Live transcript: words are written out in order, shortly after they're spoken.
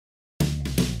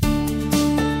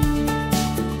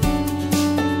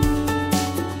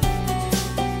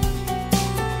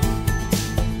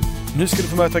Nu ska du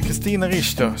få möta Kristina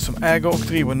Richter som äger och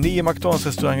driver 9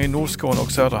 McDonalds-restauranger i Nordskåne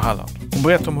och södra Halland. Hon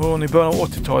berättar om hur hon i början av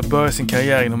 80-talet började sin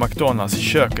karriär inom McDonalds i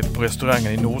köket på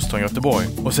restaurangen i Nordstan, Göteborg.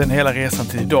 Och sen hela resan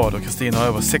till idag då Kristina har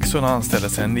över 600 anställda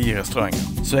sedan 9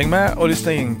 restauranger. Så häng med och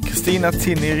lyssna in Kristina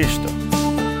Tinni Richter.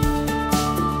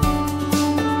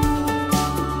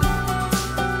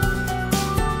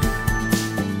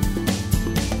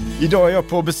 Idag är jag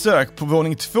på besök på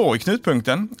våning 2 i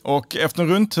Knutpunkten och efter en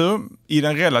rundtur i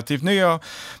den relativt nya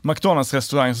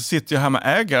McDonalds-restaurangen så sitter jag här med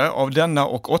ägare av denna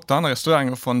och 8 andra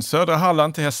restauranger från södra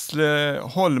Halland till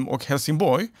Hässleholm och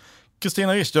Helsingborg.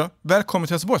 Kristina Richter, välkommen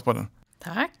till Helsingborgspodden.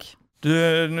 Tack. Nu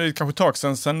är det kanske ett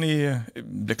tag sedan ni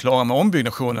blev klara med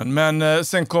ombyggnationen, men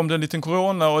sen kom det en liten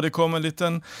corona och det kom en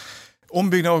liten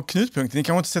ombyggnad av Knutpunkten. Ni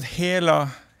kanske inte sett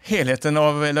helheten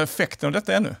av, eller effekten av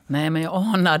detta ännu? Nej, men jag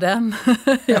anar den.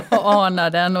 Jag anar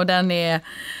den och den är...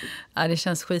 Ja, det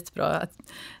känns skitbra.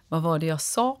 Vad var det jag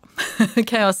sa?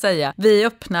 Kan jag säga. Vi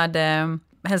öppnade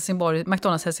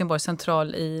McDonalds Helsingborg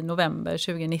central i november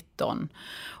 2019.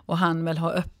 Och han väl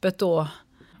ha öppet då...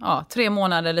 Ja, 3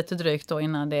 månader lite drygt då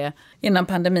innan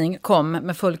pandemin kom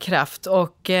med full kraft.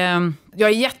 Och jag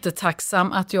är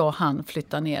jättetacksam att jag hann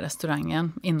flytta ner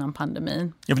restaurangen innan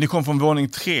pandemin. Ja, men ni kom från våning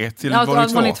 3 till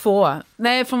våning 2.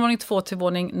 Nej, från våning 2 till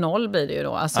våning 0 blir det ju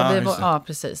då. Alltså, ja,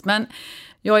 precis. Men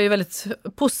jag är ju väldigt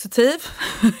positiv.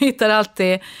 Hittar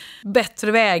alltid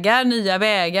bättre vägar, nya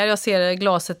vägar. Jag ser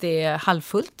glaset är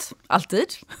halvfullt, alltid.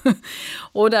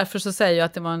 Och därför så säger jag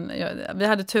att vi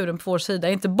hade turen på vår sida.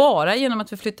 Inte bara genom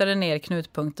att vi flyttade ner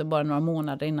Knutpunkten bara några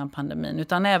månader innan pandemin.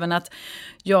 Utan även att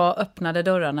jag öppnade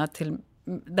dörrarna till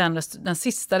den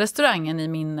sista restaurangen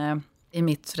i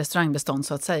mitt restaurangbestånd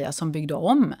så att säga, som byggde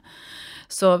om.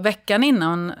 Så veckan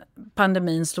innan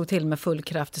pandemin slog till med full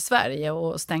kraft i Sverige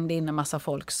och stängde in en massa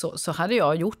folk så hade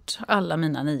jag gjort alla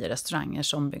mina 9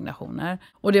 restaurangers ombyggnationer.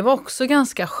 Och det var också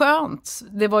ganska skönt.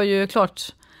 Det var ju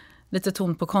klart lite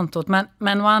tomt på kontot.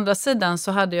 Men å andra sidan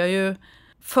så hade jag ju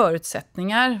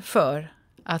förutsättningar för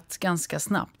att ganska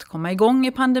snabbt komma igång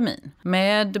i pandemin.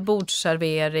 Med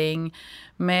bordsservering,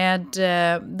 med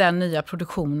den nya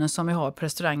produktionen som vi har på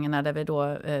restaurangerna där vi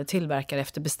då tillverkar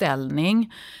efter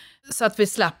beställning. Så att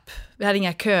vi hade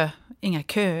inga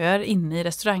köer inne i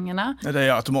restaurangerna. Det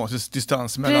är automatisk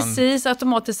distans mellan... Precis,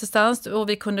 automatisk distans. Och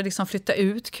vi kunde liksom flytta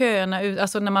ut köerna.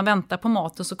 Alltså när man väntar på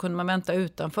maten så kunde man vänta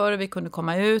utanför. Och vi kunde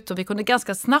komma ut och vi kunde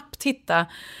ganska snabbt hitta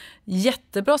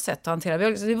jättebra sätt att hantera.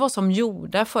 Vi var som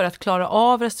gjorda för att klara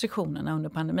av restriktionerna under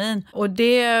pandemin. Och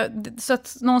så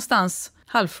att någonstans...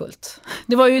 halvfullt.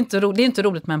 Det är inte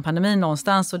roligt med en pandemi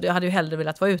någonstans och jag hade ju hellre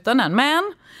velat vara utan den.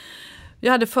 Men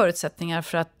jag hade förutsättningar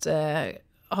för att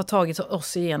ha tagit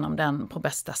oss igenom den på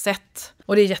bästa sätt.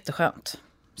 Och det är jätteskönt,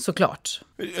 såklart.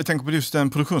 Jag tänker på just den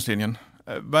produktionslinjen.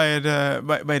 Vad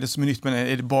är det som är nytt med det?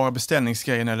 Är det bara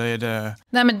beställningsgrejen eller är det...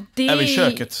 Nej, men även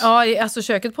köket? Ja, alltså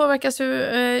köket påverkas ju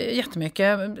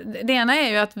jättemycket. Det ena är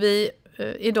ju att vi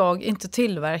idag inte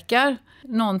tillverkar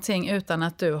någonting utan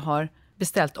att du har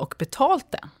beställt och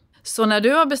betalt den. Så när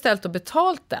du har beställt och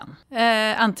betalt den,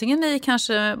 antingen i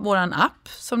kanske våran app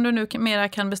som du nu mera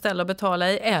kan beställa och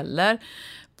betala i, eller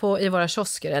i våra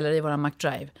kiosker eller i våra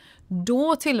McDrive,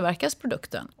 då tillverkas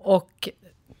produkten. Och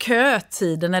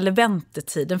kötiden eller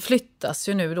väntetiden flyttas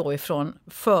ju nu då ifrån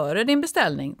före din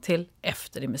beställning till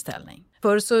efter din beställning.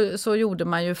 Förr så gjorde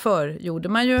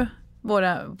man ju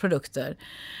våra produkter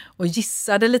och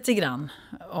gissade lite grann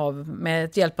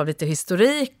med hjälp av lite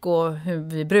historik och hur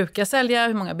vi brukar sälja,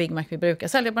 hur många Big Mac vi brukar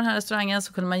sälja på den här restaurangen,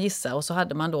 så kunde man gissa, och så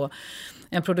hade man då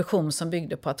en produktion som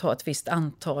byggde på att ha ett visst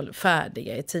antal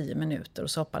färdiga i 10 minuter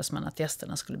och så hoppades man att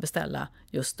gästerna skulle beställa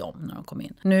just dem när de kom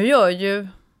in. Nu gör ju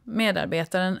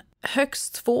medarbetaren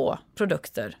högst 2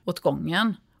 produkter åt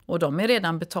gången och de är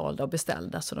redan betalda och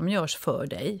beställda, så de görs för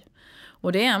dig.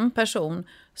 Och det är en person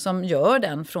som gör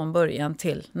den från början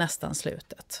till nästan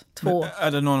slutet. 2. Men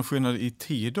är det någon skillnad i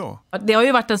tid då? Det har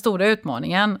ju varit den stora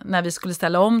utmaningen. När vi skulle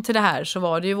ställa om till det här så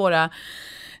var det ju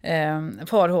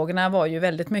farhågorna var ju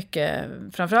väldigt mycket,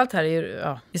 framförallt här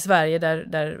i Sverige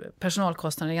där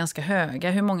personalkostnaderna är ganska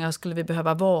höga. Hur många skulle vi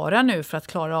behöva vara nu för att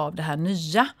klara av det här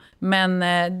nya? Men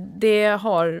det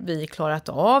har vi klarat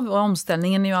av, och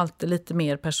omställningen är ju alltid lite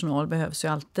mer personal, behövs ju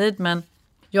alltid, men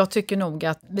jag tycker nog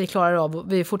att vi klarar av,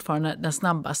 vi är fortfarande den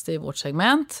snabbaste i vårt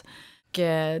segment. Och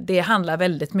det handlar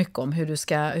väldigt mycket om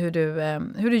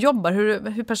hur du jobbar,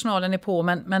 hur personalen är på.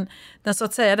 Men den, så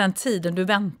att säga, den tiden du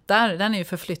väntar, den är ju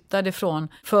förflyttad ifrån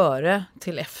före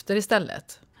till efter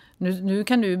istället. Nu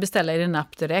kan du beställa i din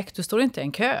app direkt, du står inte i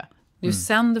en kö. Det är ju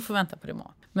sen du får vänta på din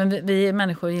mat. Men vi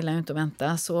människor gillar ju inte att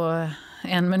vänta, så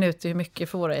 1 minut är ju mycket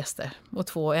för våra gäster. Och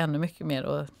 2 ännu mycket mer.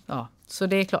 Och, ja. Så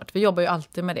det är klart, vi jobbar ju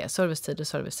alltid med det.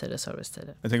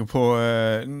 Servicetider. Jag tänker på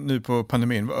nu på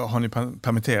pandemin. Har ni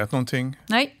permitterat någonting?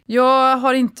 Nej, jag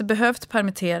har inte behövt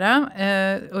permittera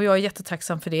och jag är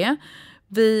jättetacksam för det.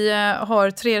 Vi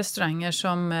har 3 restauranger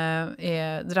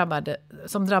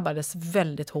som drabbades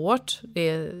väldigt hårt. Det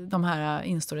är de här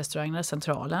Insto-restaurangerna,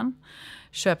 Centralen,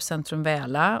 Köpcentrum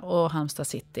Väla och Halmstad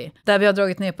City. Där vi har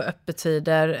dragit ner på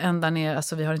öppettider ända ner,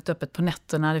 alltså vi har inte öppet på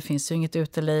nätterna, det finns ju inget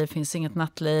uteliv, det finns inget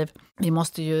nattliv.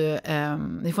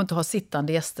 Vi får inte ha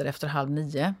sittande gäster efter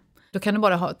 8:30. Då kan du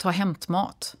bara ta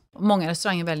hämtmat. Många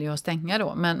restauranger väljer att stänga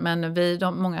då, men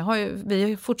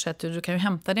vi fortsätter. Du kan ju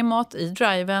hämta din mat i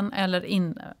driven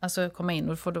eller alltså komma in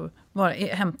och får du bara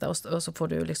hämta och så får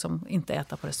du liksom inte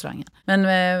äta på restaurangen.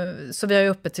 Men så vi har ju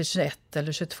uppe till 21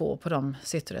 eller 22 på de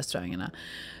cityrestaurangerna.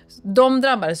 De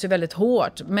drabbades ju väldigt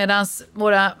hårt, medan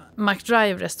våra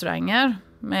McDrive-restauranger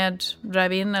med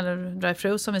drive-in eller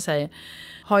drive-thru som vi säger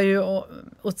har ju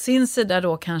åt sin sida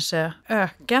då kanske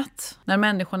ökat. När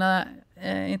människorna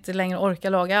inte längre orkar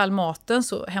laga all maten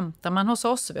så hämtar man hos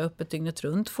oss. Vi har öppet dygnet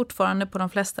runt fortfarande på de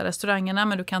flesta restaurangerna,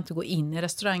 men du kan inte gå in i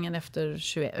restaurangen efter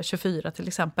 24 till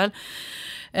exempel.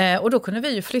 Och då kunde vi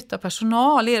ju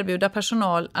erbjuda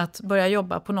personal att börja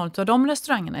jobba på någon av de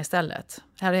restaurangerna istället.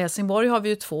 Här i Helsingborg har vi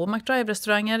ju 2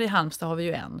 McDrive-restauranger, i Halmstad har vi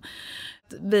ju 1.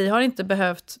 Vi har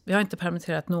inte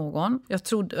permitterat någon. Jag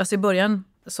trodde, alltså i början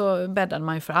så bäddade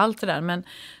man ju för allt det där, men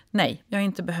nej, jag har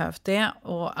inte behövt det.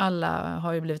 Och alla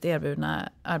har ju blivit erbjudna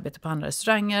arbete på andra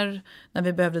restauranger när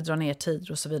vi behövde dra ner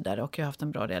tider och så vidare. Och jag har haft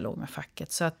en bra dialog med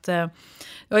facket. Så att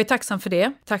jag är tacksam för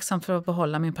det. Tacksam för att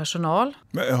behålla min personal.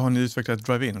 Men har ni utvecklat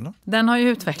drive-in då? Den har ju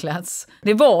utvecklats.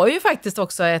 Det var ju faktiskt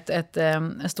också ett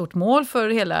stort mål för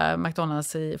hela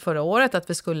McDonalds i förra året. Att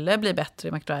vi skulle bli bättre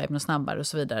i McDrive och snabbare och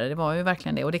så vidare. Det var ju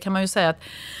verkligen det. Och det kan man ju säga att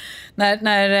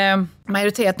när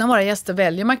majoriteten av våra gäster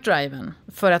väljer McDriven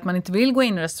för att man inte vill gå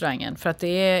in i restaurangen, för att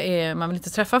man vill inte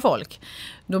träffa folk,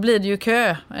 då blir det ju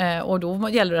kö och då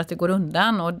gäller det att det går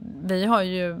undan. Och vi har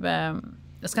ju,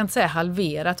 jag ska inte säga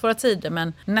halverat våra tider,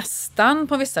 men nästan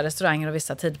på vissa restauranger och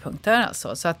vissa tidpunkter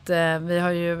alltså. Så att vi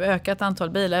har ju ökat antal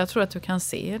bilar. Jag tror att du kan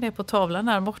se det på tavlan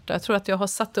där borta. Jag tror att jag har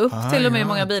satt upp till och med hur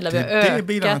många bilar vi har ökat. Det är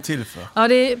bilarna till för. Ja,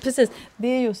 det är precis. Det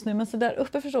är just nu, men så där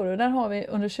uppe förstår du, där har vi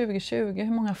under 2020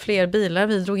 hur många fler bilar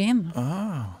vi drog in.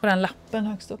 På den lappen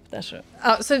högst upp där.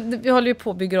 Så vi håller ju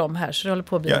på att bygga om här, så det håller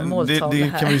på att bli en måltavla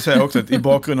här. Det kan vi säga också, att i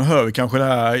bakgrunden hör vi kanske det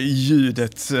här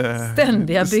ljudet.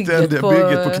 Ständiga bygget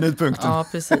på knutpunkten. Ja,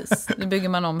 precis. Nu bygger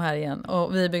man om här igen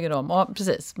och vi bygger om. Ja,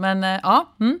 precis. Men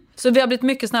Så vi har blivit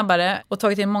mycket snabbare och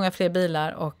tagit in många fler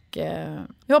bilar och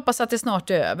vi hoppas att det snart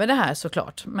är över det här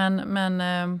såklart.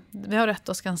 Men vi har rätt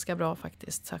oss ganska bra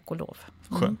faktiskt, tack och lov.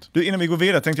 Skönt. Du, innan vi går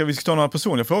vidare tänkte jag att vi ska ta några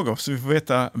personliga frågor så vi får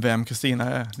veta vem Kristina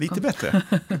är lite bättre.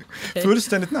 Okay.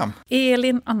 Fullständigt namn?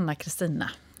 Elin Anna Kristina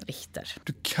Richter.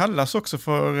 Du kallas också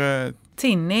för...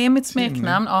 Tinny är mitt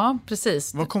smeknamn, ja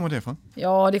precis. Var kommer det ifrån?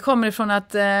 Ja, det kommer ifrån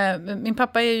att min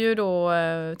pappa är ju då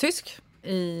tysk.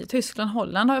 I Tyskland,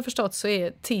 Holland har jag förstått, så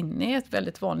är Tinny ett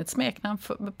väldigt vanligt smeknamn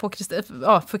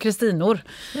för Kristinor.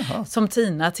 Jaha. Som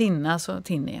Tinna, så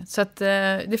Tinny. Så att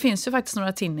det finns ju faktiskt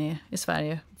några Tinny i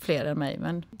Sverige, fler än mig,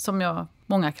 men som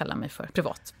många kallar mig för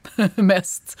privat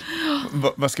mest.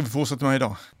 Vad ska vi fortsätta med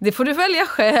idag? Det får du välja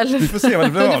själv. Vi får se vad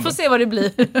det blir. Du får se vad det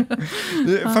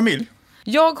blir. Familj?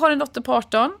 Jag har en dotter på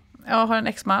 18. Jag har en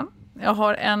exman. Jag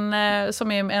har en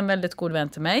som är en väldigt god vän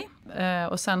till mig.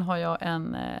 Och sen har jag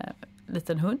en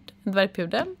liten hund, en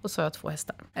dvärgpudel, och så har jag 2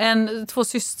 hästar. 2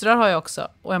 systrar har jag också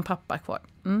och en pappa kvar.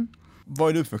 Mm. Var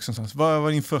är du uppvuxen någonstans? Vad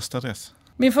var din första adress?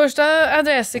 Min första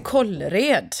adress är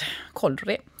Kållered.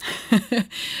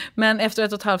 Men efter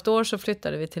 1,5 år så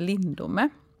flyttade vi till Lindome.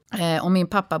 Och min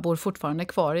pappa bor fortfarande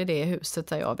kvar i det huset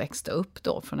där jag växte upp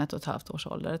då från 1,5 års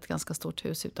ålder. Ett ganska stort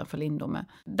hus utanför Lindome.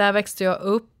 Där växte jag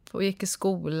upp och gick i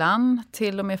skolan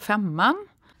till och med 5:an.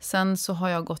 Sen så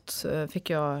fick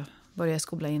jag börja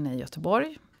skola inne i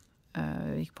Göteborg.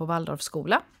 Gick på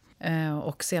Waldorfskola.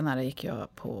 Och senare gick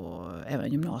jag på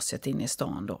även gymnasiet inne i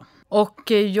stan då.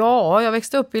 Och jag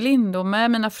växte upp i Lindome.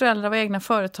 Mina föräldrar var egna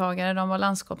företagare. De var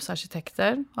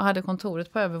landskapsarkitekter och hade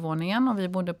kontoret på övervåningen. Och vi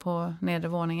bodde på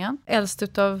nedervåningen. Äldst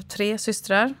utav 3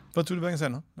 systrar. Vad tog du vägen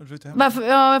sen då? När du flyttade hemifrån?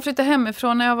 Jag flyttade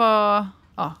hemifrån när jag var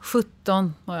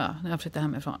 17. Var jag, när jag flyttade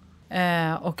hemifrån.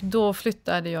 Och då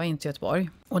flyttade jag in till Göteborg.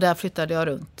 Och där flyttade jag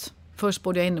runt Först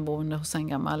bodde jag inneboende hos en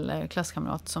gammal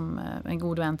klasskamrat som en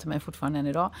god vän till mig fortfarande än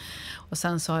idag. Och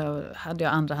sen så hade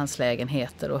jag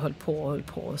andrahandslägenheter och höll på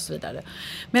och så vidare.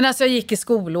 Men alltså jag gick i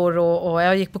skolor och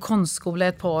jag gick på konstskola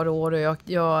ett par år och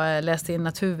jag läste in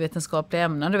naturvetenskapliga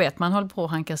ämnen. Du vet, man höll på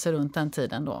att hanka sig runt den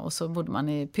tiden då. Och så bodde man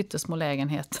i pyttesmå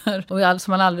lägenheter. Och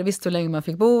som man aldrig visste hur länge man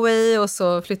fick bo i. Och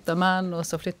så flyttar man och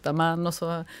så flyttar man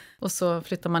och så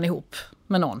flyttar man ihop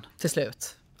med någon till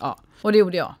slut. Ja. Och det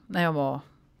gjorde jag när jag var...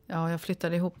 Ja, jag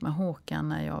flyttade ihop med Håkan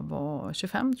när jag var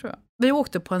 25 tror jag. Vi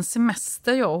åkte på en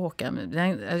semester jag och Håkan.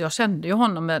 Jag kände ju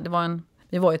honom.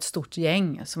 Vi var ett stort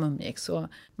gäng som umgicks. Så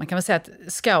man kan väl säga att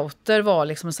scouter var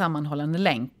liksom sammanhållande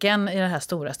länken i det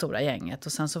här stora gänget.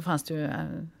 Och sen så fanns det ju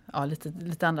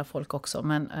lite andra folk också.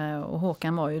 Och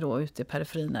Håkan var ju då ute i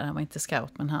periferin där. Han var inte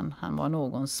scout men han var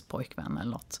någons pojkvän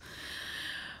eller något.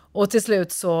 Och till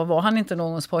slut så var han inte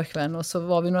någons pojkvän och så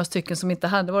var vi några stycken som inte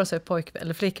hade vare sig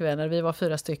eller flickvänner. Vi var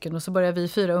 4 stycken och så började vi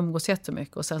 4 umgås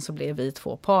jättemycket och sen så blev vi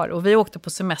 2 par. Och vi åkte på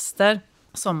semester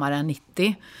sommaren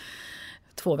 90,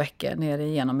 2 veckor nere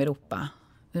genom Europa.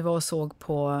 Vi var och såg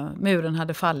på, muren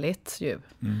hade fallit ju.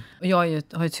 Mm. Och jag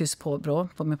har ju tyst påbrå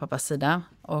på min pappas sida.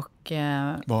 Och,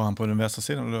 var han på den västra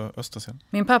sidan eller östra sidan?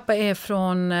 Min pappa är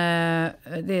från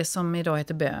det som idag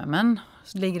heter Böhmen.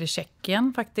 Det ligger i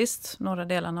Tjeckien faktiskt, norra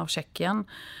delarna av Tjeckien.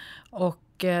 Och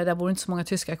där bor inte så många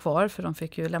tyskar kvar för de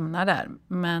fick ju lämna där.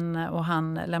 Och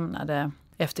han lämnade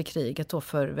efter kriget då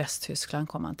för Västtyskland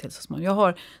kom han till så småningom. Jag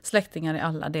har släktingar i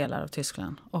alla delar av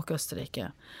Tyskland och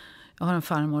Österrike. Jag har en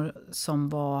farmor som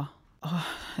var...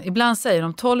 ibland säger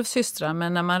de 12 systrar,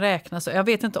 men när man räknar så... Jag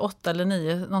vet inte, 8 eller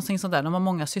 9, någonting sånt där. De var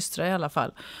många systrar i alla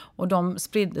fall. Och de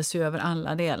spriddes ju över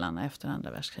alla delarna efter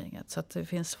andra världskriget. Så att det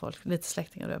finns lite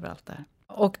släktingar överallt där.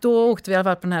 Och då åkte vi i alla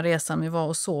fall på den här resan. Vi var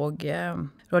och såg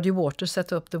Radio Water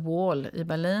sätta upp The Wall i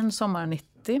Berlin sommar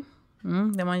 90.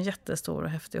 Det var en jättestor och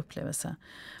häftig upplevelse.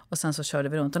 Och sen så körde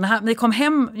vi runt. Och när vi kom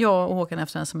hem, jag och Håkan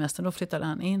efter den semestern, då flyttade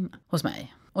han in hos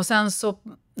mig. Och sen så,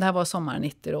 det här var sommaren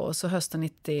 90 då, och så hösten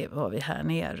 90 var vi här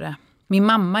nere. Min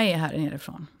mamma är här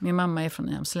nerifrån. Min mamma är från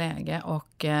Nyhamnsläge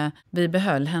och vi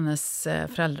behöll hennes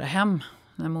föräldrahem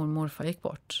när mormor och morfar gick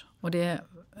bort. Och det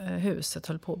huset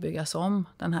höll på att byggas om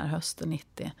den här hösten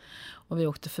 90. Och vi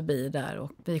åkte förbi där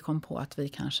och vi kom på att vi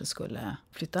kanske skulle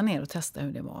flytta ner och testa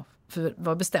hur det var. För det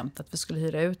var bestämt att vi skulle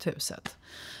hyra ut huset.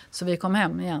 Så vi kom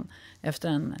hem igen efter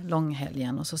en lång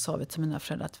helgen och så sa vi till mina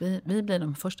föräldrar att vi blir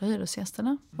de första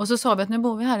hyresgästerna. Och så sa vi att nu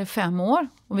bor vi här i 5 år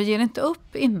och vi ger inte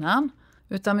upp innan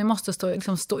utan vi måste stå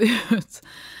ut.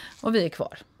 Och vi är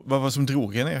kvar. Vad var det som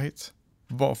drog er ner hit?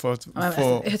 Bara för att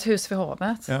få... Ett hus vid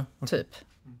havet, ja, okay. Typ.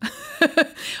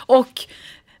 Och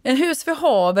en hus vid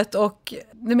havet och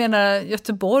du menar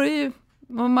Göteborg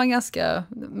var man ganska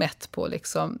mätt på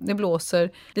liksom. Det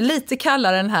är lite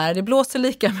kallare än här, det blåser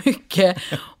lika mycket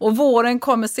och våren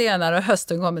kommer senare och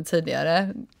hösten kommer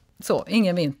tidigare. Så,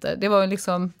 ingen vinter. Det var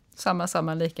liksom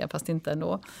samma lika fast inte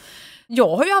ändå.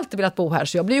 Jag har ju alltid velat bo här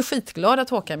så jag blir ju skitglad att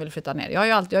Håkan vill flytta ner.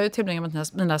 Jag har ju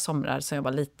tillbringat mina somrar sedan jag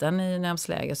var liten i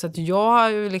Nyhamnsläge så att jag har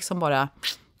ju liksom bara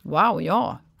wow,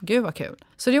 ja. Gud vad kul.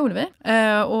 Så det gjorde vi.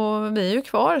 Och vi är ju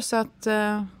kvar så att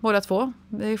båda två.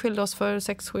 Vi skilde oss för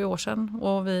 6-7 år sedan.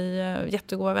 Och vi är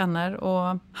jättegoda vänner.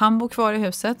 Och han bor kvar i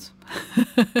huset.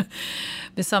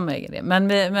 Vi samäger det.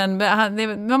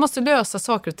 Men man måste lösa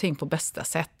saker och ting på bästa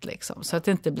sätt. Liksom, så att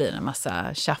det inte blir en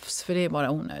massa tjafs. För det är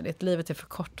bara onödigt. Livet är för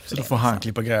kort för så det. Så då får han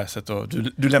klippa gräset och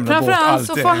du lämnar bort allt det. Framförallt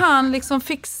så får han liksom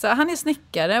fixa. Han är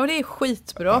snickare och det är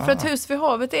skitbra. För ett hus vid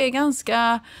havet är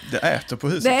ganska... Det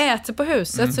äter på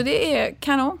huset. Så det är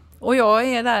kanon. Och jag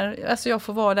är där, alltså jag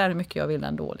får vara där hur mycket jag vill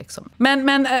ändå liksom.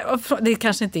 Men det är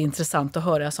kanske inte intressant att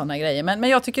höra sådana grejer. Men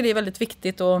jag tycker det är väldigt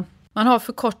viktigt och man har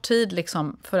för kort tid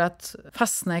liksom för att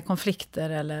fastna i konflikter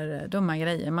eller dumma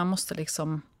grejer. Man måste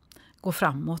liksom gå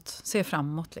framåt, se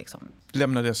framåt liksom.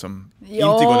 Lämna det som inte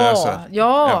går att lösa.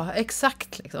 Ja,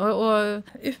 exakt. Liksom. Och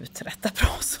uträtta bra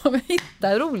så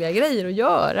hitta roliga grejer att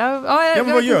göra. Ja,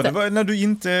 men vad gör du? När du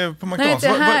inte är på McDonalds,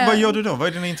 vad gör du då? Vad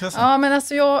är dina intressen? Ja, men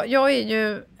alltså jag är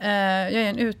ju jag är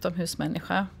en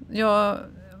utomhusmänniska. Jag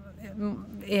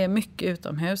är mycket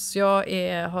utomhus. Jag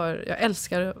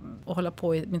älskar att hålla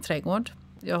på i min trädgård.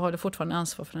 Jag har fortfarande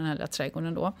ansvar för den här lilla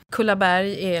trädgården då.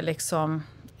 Kullaberg är liksom...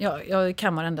 Jag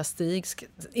kan varenda stig,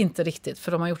 inte riktigt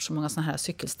för de har gjort så många såna här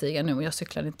cykelstigar nu och jag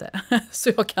cyklar inte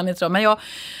så jag kan inte. Men jag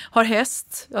har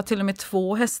häst, jag har till och med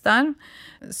 2 hästar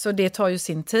så det tar ju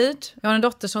sin tid. Jag har en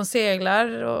dotter som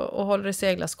seglar och håller i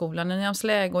seglarskolan i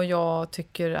Nyhamnsläge och jag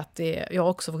tycker att vi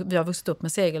har vuxit upp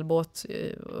med segelbåt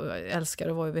och jag älskar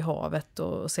att vara vid havet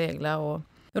och segla och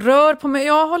rör på mig.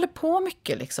 Jag håller på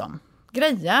mycket liksom,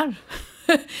 grejer.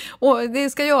 Och det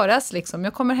ska göras liksom.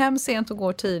 Jag kommer hem sent och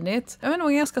går tidigt. Jag är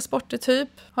nog en ganska sportig typ.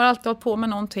 Har alltid hållit på med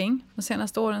någonting. De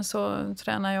senaste åren så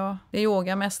tränar jag. Det är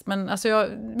yoga mest. Men alltså jag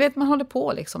vet, man håller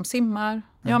på liksom. Simmar.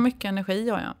 Jag har mycket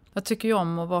energi. Jag tycker ju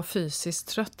om att vara fysiskt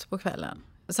trött på kvällen.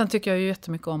 Sen tycker jag ju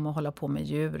jättemycket om att hålla på med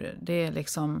djur. Det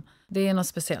är något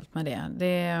speciellt med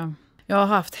det. Jag har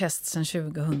haft häst sedan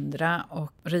 2000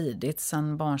 och ridit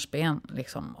sedan barnsben.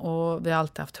 Liksom. Och vi har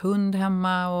alltid haft hund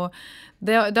hemma. Och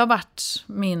det har varit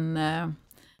min...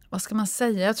 Vad ska man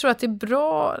säga? Jag tror att det är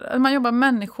bra... Man jobbar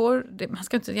med människor.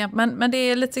 Men det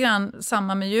är lite grann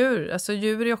samma med djur. Alltså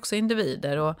djur är också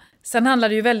individer. Och sen handlar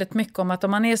det ju väldigt mycket om att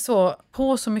om man är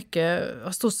så mycket...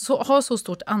 har så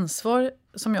stort ansvar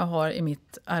som jag har i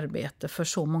mitt arbete för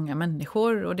så många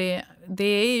människor. Och det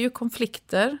är ju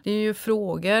konflikter. Det är ju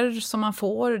frågor som man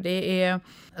får. Det är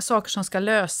saker som ska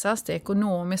lösas. Det är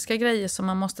ekonomiska grejer som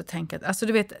man måste tänka. Alltså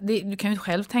du vet, du kan ju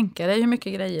själv tänka dig hur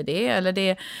mycket grejer det är. Eller det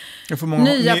är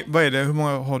vad är det? Hur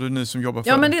många har du nu som jobbar för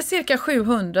Ja, men det är cirka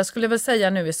 700 skulle jag väl säga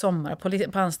nu i sommar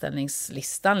på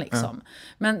anställningslistan. Liksom.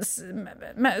 Ja.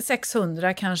 Men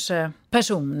 600 kanske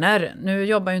personer. Nu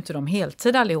jobbar ju inte de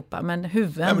heltid allihopa, men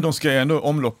huvuden. Ja, men de ska ju ändå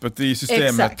omloppet i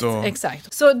systemet.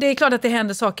 Exakt. Så det är klart att det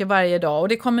händer saker varje dag. Och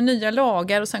det kommer nya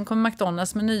lagar och sen kommer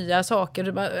McDonalds med nya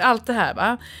saker. Allt det här,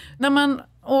 va? När man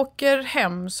åker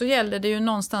hem så gäller det ju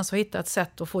någonstans att hitta ett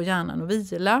sätt att få hjärnan att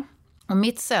vila. Och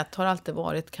mitt sätt har alltid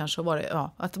varit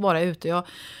att vara ute. Jag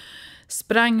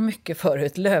sprang mycket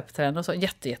förut, löpträning och så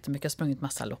jättemycket. Jag sprungit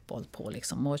massa lopp och hållit på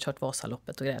liksom, och kört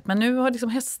Vasaloppet och grejer. Men nu har liksom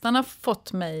hästarna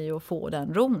fått mig att få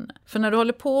den ron. För när du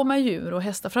håller på med djur och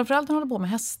hästar, framförallt när du håller på med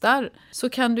hästar, så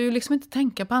kan du liksom inte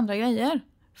tänka på andra grejer.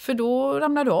 För då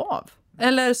ramlar du av.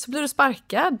 Eller så blir du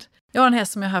sparkad. Jag har en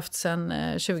häst som jag har haft sedan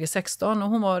 2016 och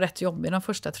hon var rätt jobbig de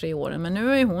första 3 åren. Men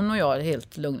nu är hon och jag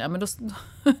helt lugna. Men då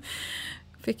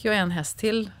fick jag en häst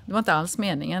till. Det var inte alls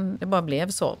meningen. Det bara blev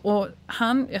så. Och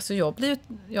han, alltså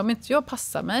om inte jag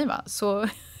passar mig, va, så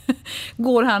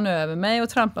går han över mig och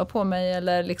trampar på mig.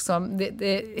 Eller liksom,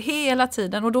 det hela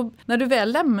tiden. Och då, när du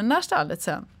väl lämnar stallet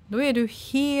sen, då är du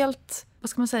helt, vad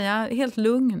ska man säga, helt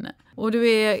lugn. Och du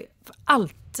är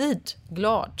alltid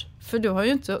glad. För du har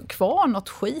ju inte kvar något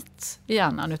skit i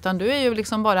hjärnan. Utan du är ju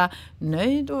liksom bara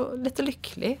nöjd och lite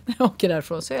lycklig. När jag åker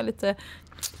därifrån så är jag lite,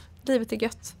 livet är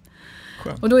gött.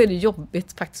 Skönt. Och då är det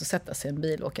jobbigt faktiskt att sätta sig i en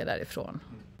bil och åka därifrån.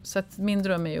 Så att min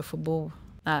dröm är ju att få bo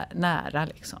nära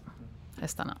liksom,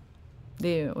 hästarna.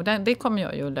 Det kommer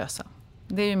jag ju att lösa.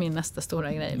 Det är ju min nästa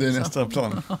stora grej. Det är nästa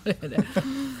plan. Ja, det är det.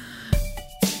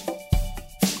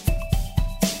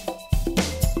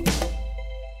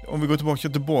 Om vi går tillbaka till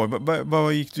Göteborg,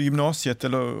 vad gick du gymnasiet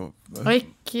eller?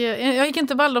 Jag gick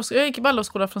inte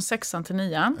Waldorfskola från 6:an till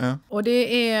 9:an. Ja. Och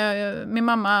det är, min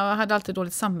mamma hade alltid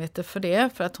dåligt samvete för det,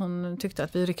 för att hon tyckte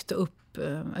att vi ryckte upp,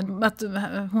 att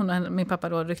hon och min pappa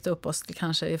då ryckte upp oss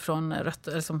kanske ifrån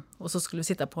och så skulle vi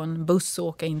sitta på en buss och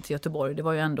åka in till Göteborg. Det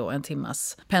var ju ändå 2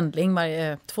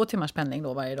 timmars pendling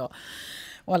då varje dag.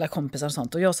 Och alla kompisar och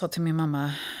sånt. Och jag sa till min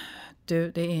mamma,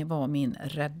 det var min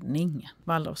räddning.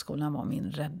 Waldorfskolan var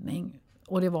min räddning.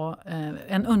 Och det var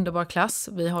en underbar klass.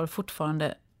 Vi har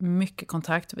fortfarande mycket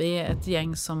kontakt. Vi är ett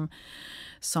gäng som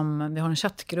vi har en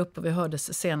chattgrupp och vi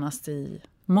hördes senast i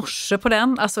morse på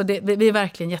den. Alltså vi är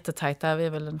verkligen jättetajta. Vi är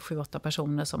väl 7-8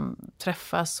 personer som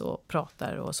träffas och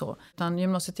pratar och så.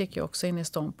 Gymnasiet gick ju också in i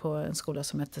stan på en skola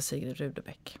som heter Sigrid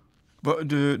Rudebäck.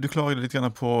 Du klarade lite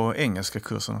grann på engelska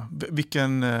kurserna.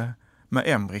 Vilken... Med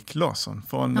Emrik Larsson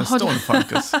från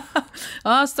Stonefunkers.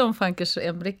 Ja, Stonefunkers och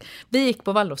Emrik. Vi gick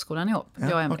på Waldorfskolan ihop,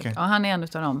 jag och Emrik. Okay. Ja, han är en av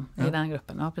dem i den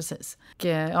gruppen. Ja, precis. Och,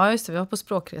 ja, just det, vi var på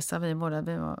språkresa. Jag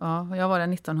var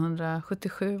där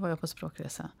 1977 var jag på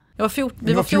språkresa.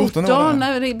 Vi var 14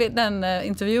 när den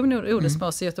intervjun gjordes med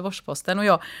oss i Göteborgs-Posten. Och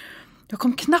jag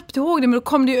kom knappt ihåg det, men då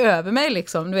kom det ju över mig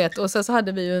liksom, du vet. Och sen så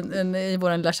hade vi ju i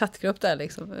vår lilla chattgrupp där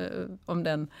liksom, om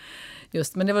den.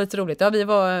 Just, men det var lite roligt. Ja,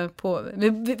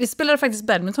 vi spelade faktiskt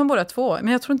badminton båda två, men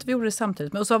jag tror inte vi gjorde det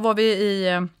samtidigt. Och så var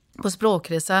vi på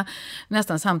språkresa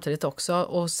nästan samtidigt också.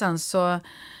 Och sen så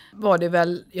var det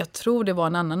väl, jag tror det var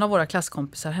en annan av våra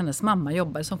klasskompisar, hennes mamma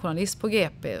jobbade som journalist på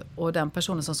GP. Och den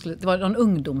personen som det var en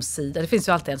ungdomssida. Det finns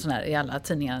ju alltid en sån här i alla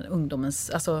tidningar, ungdomens,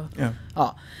 alltså,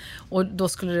 ja. Och då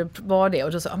skulle det vara det.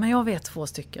 Och då sa men jag vet 2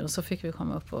 stycken. Och så fick vi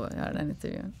komma upp och göra den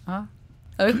intervjun. Ja.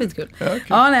 Ja, det är skitkul.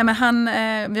 Ja, nej,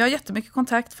 men vi har jättemycket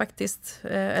kontakt faktiskt.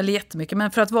 Eller jättemycket,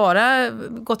 men för att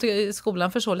gått i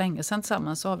skolan för så länge sedan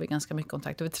tillsammans så har vi ganska mycket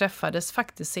kontakt. Och vi träffades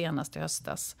faktiskt senast i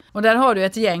höstas. Och där har du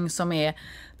ett gäng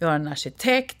vi har en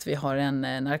arkitekt, vi har en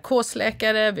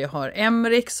narkosläkare, vi har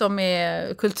Emrik som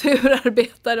är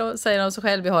kulturarbetare och säger om sig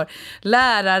själv. Vi har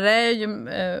lärare,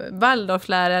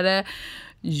 Waldorflärare.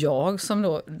 jag som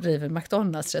då driver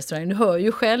McDonalds-restaurang. Du hör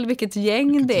ju själv vilket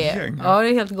gäng det är. Gäng. Ja, det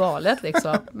är helt galet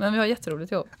liksom. Men vi har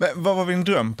jätteroligt jobb. Men vad var din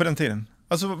dröm på den tiden?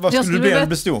 Alltså vad skulle du bli när du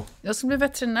bestod? Jag skulle bli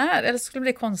veterinär eller skulle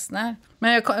bli konstnär.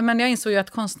 Men jag insåg ju att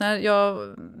konstnär,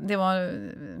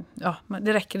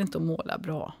 det räcker inte att måla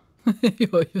bra. Jag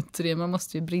gör ju inte det, man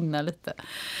måste ju brinna lite.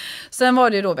 Sen var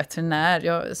det ju då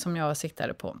veterinär som jag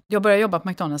siktade på. Jag började jobba på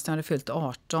McDonalds när jag hade fyllt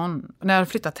 18. När jag hade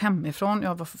flyttat hemifrån,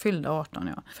 jag var fyllda 18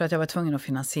 för att jag var tvungen att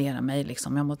finansiera mig.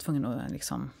 Liksom. Jag var tvungen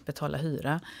att betala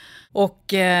hyra. Och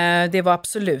det var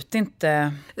absolut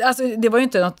inte... Alltså det var ju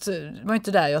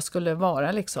inte där jag skulle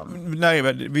vara liksom. Nej,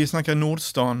 vi snackar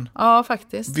Nordstan. Ja,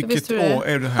 faktiskt. Vilket år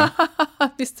är det här?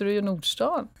 Visste du ju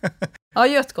Nordstan? Ja,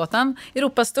 Götgatan.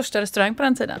 Europas största restaurang på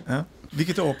den tiden. Ja.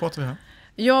 Vilket år pratar vi här?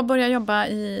 Jag började jobba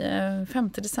i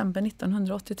 5 december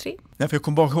 1983. Nej, för jag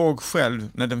kommer bara ihåg själv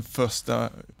när den första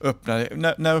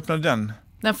öppnade. När öppnade den?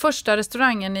 Den första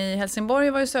restaurangen i Helsingborg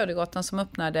var ju Södergatan som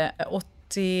öppnade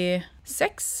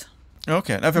 86. Ja,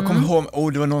 okej. För jag kommer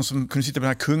ihåg, det var någon som kunde sitta på den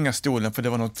här kungastolen för det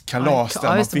var något kalas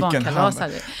där man fick en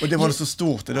hammer. Och det var så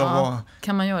stort. Det var...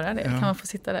 Kan man göra det? Ja. Kan man få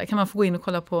sitta där? Kan man få gå in och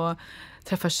kolla på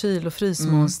träffa kyl- och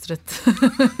frysmonstret?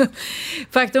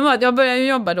 Faktum var att jag började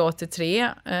jobba då 83.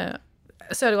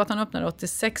 Södergatan öppnade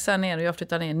 86 här nere och jag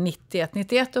flyttade ner 91.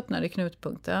 91 öppnade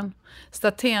Knutpunkten.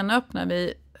 Statena öppnade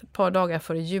vi ett par dagar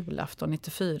före julafton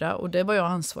 94 och det var jag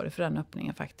ansvarig för den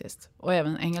öppningen faktiskt. Och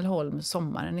även Ängelholm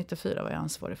sommaren 94 var jag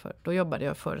ansvarig för. Då jobbade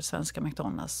jag för svenska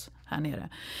McDonalds här nere.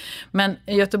 Men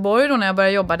i Göteborg då när jag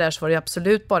började jobba där så var det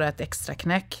absolut bara ett extra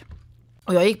knäck.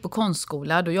 Och jag gick på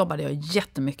konstskola, då jobbade jag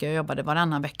jättemycket. Jag jobbade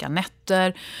varannan vecka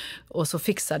nätter. Och så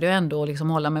fixade jag ändå liksom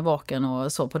hålla mig vaken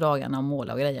och så på dagarna och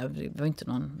måla och grejer. Det var inte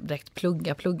någon direkt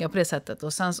plugga på det sättet.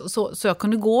 Och sen så jag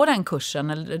kunde gå den kursen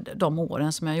eller de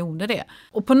åren som jag gjorde det.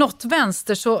 Och på något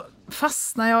vänster så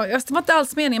fastnade jag. Det var inte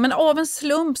alls meningen, men av en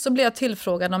slump så blev jag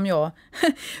tillfrågad om jag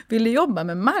ville jobba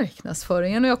med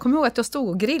marknadsföringen. Och jag kommer ihåg att jag stod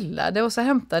och grillade och så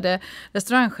hämtade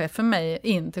restaurangchefen mig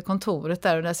in till kontoret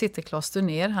där. Och där sitter Claes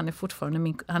Dunér.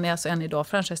 Han är alltså än idag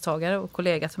franchisetagare och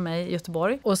kollega till mig i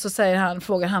Göteborg. Och så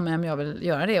frågar han mig om jag vill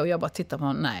göra det. Och jag bara tittar på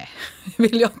honom. Nej,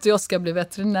 vill jag inte, jag ska bli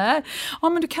veterinär. Ja,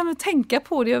 men du kan väl tänka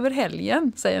på det över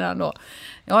helgen, säger han då.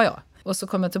 Ja. Och så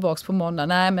kom jag tillbaka på måndag.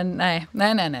 Nej.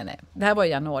 Det här var i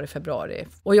januari, februari.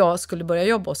 Och jag skulle börja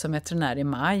jobba som veterinär i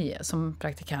maj som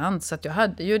praktikant. Så att jag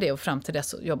hade ju det och fram till dess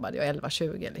så jobbade jag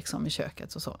 11-20 liksom i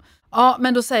köket och så. Ja,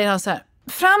 men då säger han så här.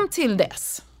 Fram till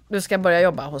dess du ska börja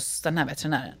jobba hos den här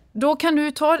veterinären. Då kan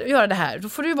du göra det här. Då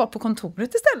får du vara på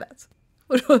kontoret istället.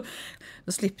 Och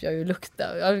då slipper jag ju lukta.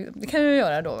 Det kan jag ju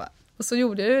göra då, va? Och så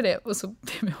gjorde jag ju det och så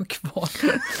blev jag kvar.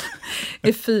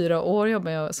 I 4 år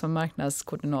jobbade jag som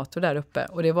marknadskoordinator där uppe.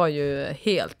 Och det var ju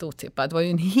helt otippat. Det var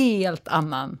ju en helt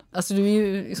annan... Alltså, du är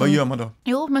ju liksom... Vad gör man då?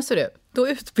 Jo, men så då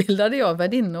utbildade jag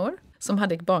värdinnor som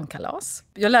hade barnkalas.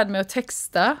 Jag lärde mig att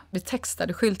texta. Vi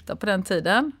textade skyltar på den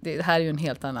tiden. Det här är ju en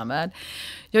helt annan värld.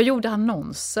 Jag gjorde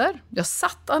annonser. Jag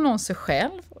satt annonser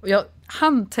själv. Jag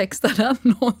handtextade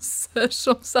annonser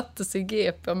som sattes i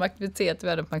GP om aktivitet vi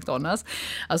hade på McDonalds.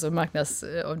 Alltså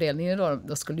marknadsavdelningen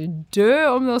då skulle ju dö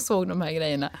om de såg de här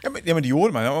grejerna. Ja, men det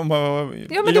gjorde man.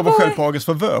 Jag jobbade själv på August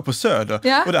Favör på Söder.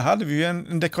 Ja. Och där hade vi ju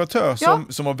en dekoratör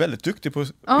som var väldigt duktig på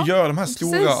att göra de här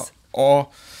stora...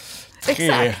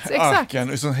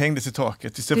 arken som hängdes i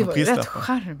taket istället för prislappar. Det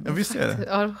var rätt charmigt. Ja, visst är det.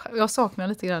 Ja, jag saknar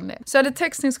lite grann det. Så jag hade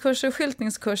textningskurser,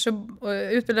 skyltningskurser,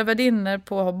 utbildade värdinnor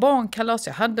på barnkalas.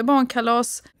 Jag hade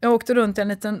barnkalas. Jag åkte runt i en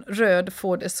liten röd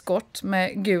Ford Escort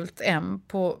med gult M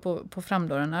på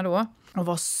framdörrarna då. Och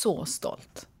var så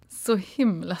stolt. Så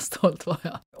himla stolt var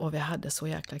jag. Och vi hade så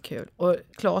jäkla kul. Och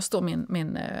Claes då,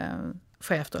 min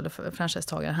chef då, eller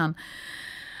franchisetagare,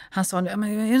 han sa, men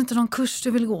är det inte någon kurs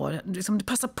du vill gå? Liksom, du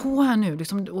passar på här nu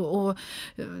liksom, och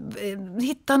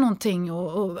hitta någonting.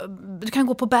 Och du kan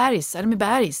gå på Bergs, eller med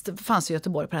Bergs. Det fanns i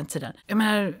Göteborg på den tiden. Jag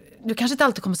menar, du kanske inte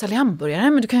alltid kommer sälja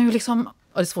hamburgare, men du kan ju liksom...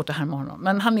 Ja, det är svårt att härma honom,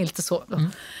 men han är lite så...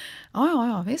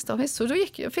 Ja, visst. Så då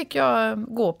fick jag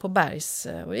gå på Bergs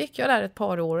och gick jag där ett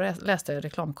par år och läste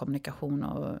reklamkommunikation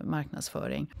och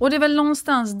marknadsföring. Och det är väl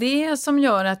någonstans det som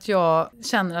gör att jag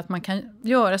känner att man kan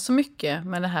göra så mycket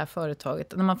med det här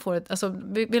företaget. När man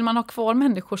får vill man ha kvar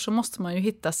människor så måste man ju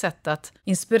hitta sätt att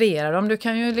inspirera dem. Du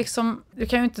kan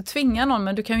ju inte tvinga någon,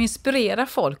 men du kan ju inspirera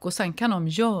folk och sen kan de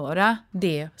göra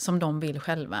det som de vill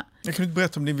själva. Jag kan inte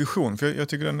berätta om din vision, för jag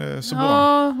tycker den är så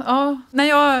bra. Ja. När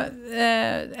jag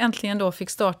äntligen då fick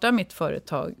starta mitt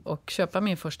företag och köpa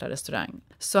min första restaurang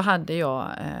så hade jag,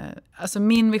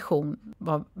 min vision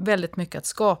var väldigt mycket att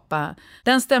skapa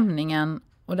den stämningen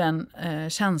och den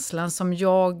känslan som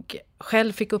jag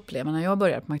själv fick uppleva när jag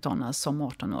började på McDonalds som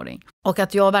 18-åring. Och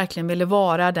att jag verkligen ville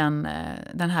vara den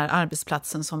här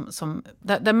arbetsplatsen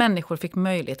där människor fick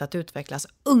möjlighet att utvecklas.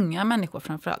 Unga människor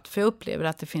framförallt. För jag upplever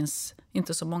att det finns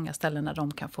inte så många ställen där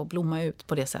de kan få blomma ut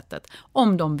på det sättet.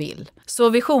 Om de vill. Så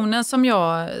visionen som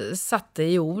jag satte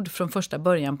i ord från första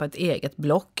början på ett eget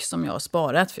block som jag har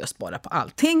sparat. För jag sparar på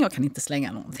allting. Jag kan inte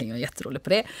slänga någonting. Jag är jätterolig på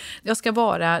det. Jag ska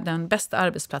vara den bästa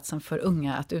arbetsplatsen för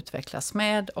unga att utvecklas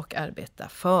med och arbeta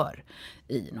för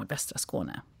i nordvästra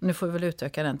Skåne. Nu får vi väl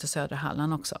utöka den till södra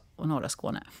Halland också och norra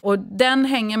Skåne. Och den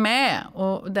hänger med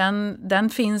och den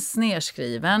finns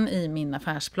nedskriven i min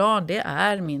affärsplan. Det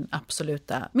är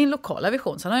min lokala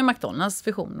vision. Sen har ju McDonalds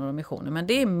visioner och missioner, men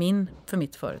det är för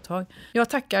mitt företag. Jag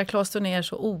tackar Claes Donér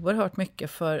så oerhört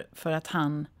mycket för att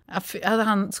han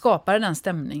skapade den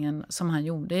stämningen som han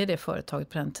gjorde i det företaget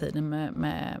på den tiden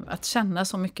med att känna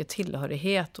så mycket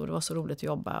tillhörighet, och det var så roligt att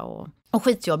jobba och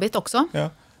skitjobbigt också. Ja.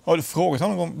 Har du frågat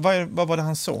honom vad var det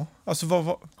han sa? Alltså,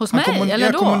 hos mig, eller då?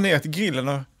 Jag kommer ner till grillen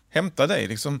och hämtar dig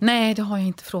liksom. Nej, det har jag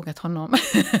inte frågat honom.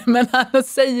 Men han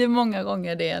säger många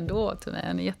gånger det ändå till mig.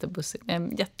 Han är jättebussig.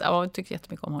 Jag tycker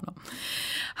jättemycket om honom.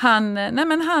 Han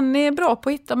är bra på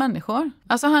att hitta människor.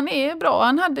 Alltså han är bra.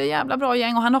 Han hade jävla bra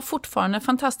gäng och han har fortfarande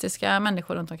fantastiska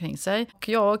människor runt omkring sig. Och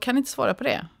jag kan inte svara på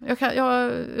det.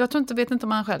 Jag vet inte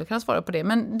om han själv kan svara på det.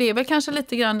 Men det är väl kanske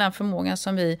lite grann den förmågan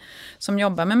som vi som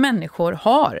jobbar med människor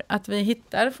har. Att vi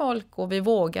hittar folk och vi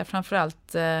vågar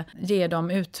framförallt ge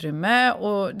dem utrymme.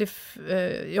 Och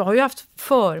jag har ju haft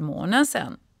förmånen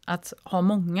sen att ha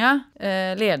många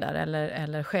ledare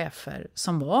eller chefer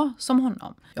som var som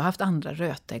honom. Jag har haft andra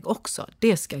rötägg också.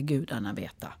 Det ska gudarna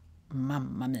veta.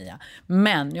 Mamma mia.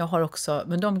 Men jag har också,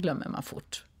 men de glömmer man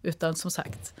fort. Utan som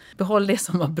sagt, behåll det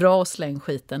som var bra och släng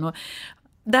skiten. Och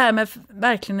det här med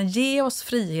verkligen ge oss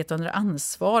frihet under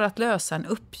ansvar att lösa en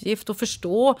uppgift och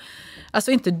förstå,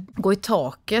 alltså inte gå i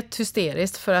taket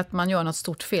hysteriskt för att man gör något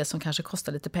stort fel som kanske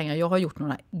kostar lite pengar. Jag har gjort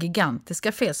några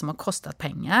gigantiska fel som har kostat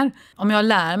pengar. Om jag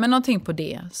lär mig någonting på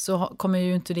det så kommer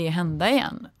ju inte det hända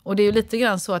igen. Och det är ju lite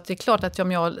grann så att det är klart att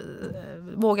om jag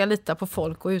vågar lita på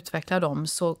folk och utveckla dem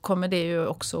så kommer det ju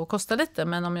också kosta lite.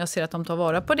 Men om jag ser att de tar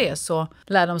vara på det så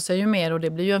lär de sig ju mer och det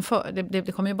blir ju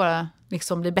det kommer ju bara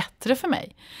liksom bli bättre för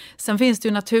mig. Sen finns det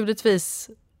ju naturligtvis,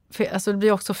 alltså det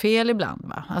blir också fel ibland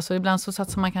va. Alltså ibland så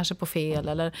satsar man kanske på fel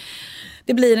eller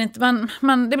det blir inte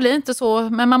det blir inte så,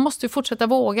 men man måste ju fortsätta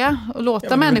våga och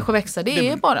låta människor växa. Det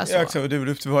är bara så. Ja, exakt, det är väl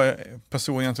upp till varje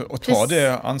person egentligen att ta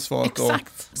det ansvaret.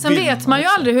 Exakt. Sen vet man ju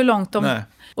aldrig hur långt de... Nej.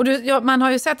 Och man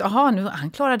har ju sett, nu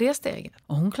han klarar det steget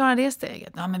och hon klarar det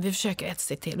steget. Ja, men vi försöker ett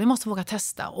steg till. Vi måste våga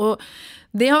testa. Och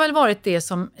det har väl varit det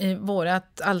som i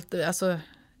alltså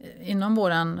inom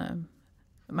våran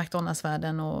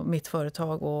McDonalds-världen och mitt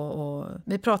företag och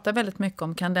vi pratar väldigt mycket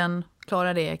om kan den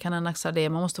klara det, kan den axla det,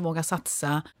 man måste våga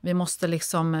satsa, vi måste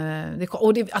liksom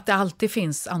att det alltid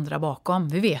finns andra bakom,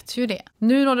 vi vet ju det.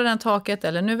 Nu nådde den taket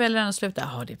eller nu väljer den att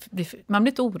sluta, man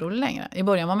blir inte orolig längre. I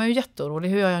början var man ju jätteorolig,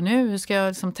 hur gör jag nu, hur ska jag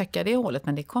liksom täcka det hålet,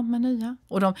 men det kommer nya.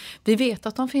 Och vi vet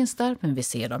att de finns där, men vi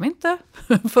ser dem inte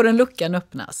förrän luckan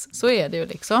öppnas. Så är det ju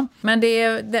liksom. Men det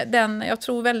är jag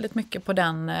tror väldigt mycket på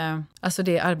den, alltså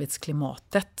det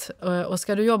arbetsklimatet. Och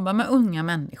ska du jobba med unga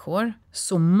människor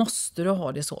så måste du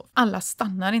ha det så. Alla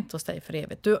stannar inte hos dig för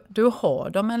evigt. Du har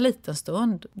dem en liten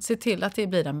stund. Se till att det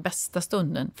blir den bästa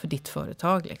stunden för ditt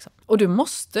företag. Liksom. Och du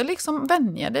måste liksom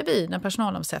vänja dig vid en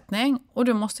personalomsättning. Och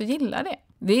du måste gilla det.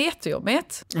 Det är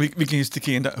jättejobbigt. Vilken just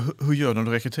sticker in där? Hur gör de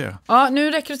att rekrytera? Ja,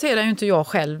 nu rekryterar ju inte jag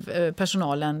själv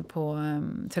personalen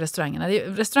till restaurangerna.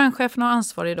 Restaurangchefen har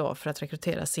ansvar idag för att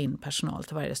rekrytera sin personal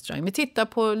till varje restaurang. Vi tittar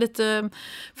på lite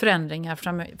förändringar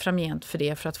framgent för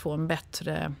det, för att få en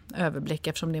bättre överblick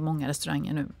eftersom det är många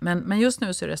restauranger nu. Men just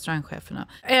nu så är det restaurangcheferna.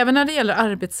 Även när det gäller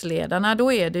arbetsledarna,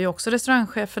 då är det ju också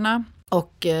restaurangcheferna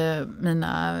och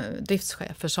mina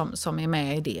driftschefer som är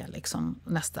med i det liksom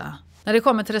nästa. När det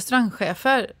kommer till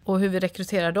restaurangchefer och hur vi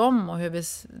rekryterar dem och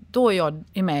då är jag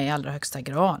med i allra högsta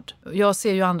grad. Jag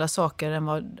ser ju andra saker än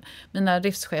vad mina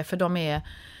driftschefer, de är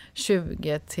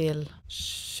 20 till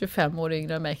 25 år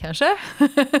yngre än mig kanske.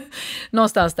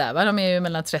 Någonstans där, va? De är ju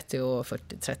mellan 30 och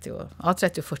 40, 30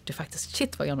 och 40 faktiskt.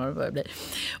 Shit vad gamla de börjar bli.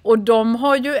 Och de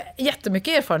har ju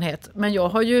jättemycket erfarenhet, men jag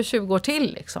har ju 20 år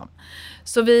till liksom.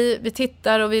 Så vi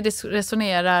tittar och vi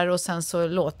resonerar och sen så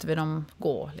låter vi dem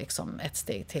gå liksom ett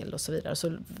steg till och så vidare.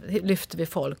 Så lyfter vi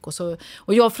folk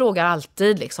och jag frågar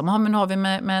alltid liksom, men har vi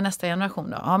med nästa generation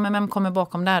då? Ja, men vem kommer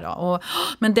bakom där då?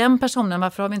 Men den personen,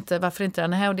 varför inte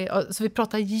den här? Och det, så vi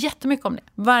pratar jättemycket om det.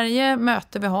 Varje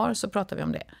möte vi har så pratar vi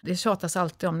om det. Det tjatas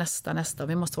alltid om nästa.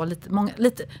 Vi måste vara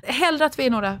lite hellre att vi är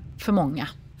några för många.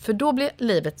 För då blir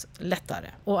livet lättare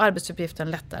och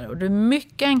arbetsuppgiften lättare och det är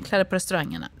mycket enklare på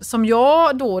restaurangerna. Som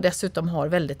jag då dessutom har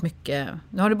väldigt mycket,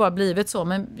 nu har det bara blivit så,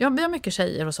 men vi har mycket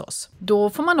tjejer hos oss. Då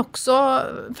får man också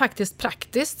faktiskt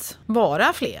praktiskt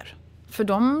vara fler. För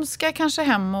de ska kanske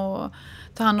hem och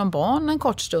ta hand om barn en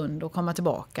kort stund och komma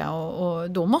tillbaka.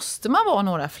 Och då måste man vara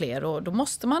några fler och då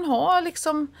måste man ha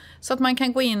liksom, så att man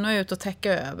kan gå in och ut och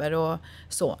täcka över och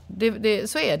så.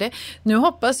 Så är det. Nu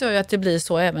hoppas jag ju att det blir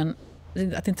så även,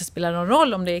 att det inte spelar någon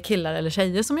roll om det är killar eller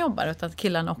tjejer som jobbar, utan att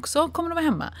killarna också kommer att vara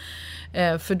hemma.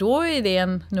 För då är det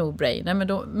en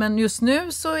no-brainer. Men just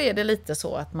nu så är det lite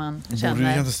så att man känner...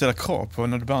 Borde du inte ställa krav på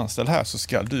när du blir anställd här så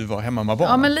ska du vara hemma med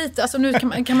barnen? Ja, men lite. Alltså nu kan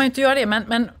man ju inte göra det.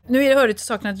 Men nu är det hörigt till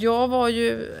saken att jag var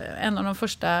ju en av de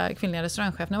första kvinnliga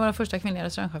restaurangcheferna. Jag var den första kvinnliga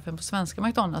restaurangchefen på svenska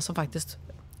McDonald's som faktiskt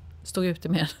stod ute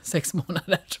mer än 6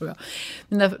 månader, tror jag.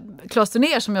 Men när Claes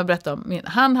Turner som jag berättade om,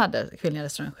 han hade kvinnliga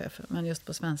restaurangchefer, men just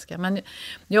på svenska. Men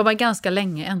jag var ganska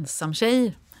länge ensam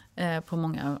tjej på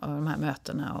många av de här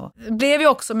mötena. Och det blev ju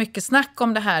också mycket snack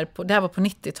om det här. Det här var på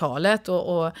 90-talet.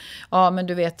 Och ja, men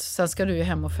du vet, sen ska du ju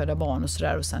hem och föda barn och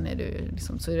sådär. Och sen är det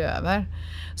liksom, så är det över.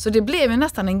 Så det blev ju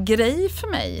nästan en grej för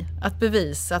mig att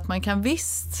bevisa att man kan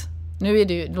visst... Nu är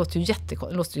det ju,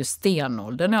 låter ju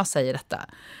stenålder när jag säger detta.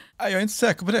 Jag är inte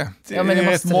säker på det. Det ja, men är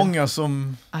rätt många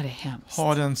som det är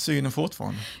har den synen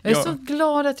fortfarande. Jag är så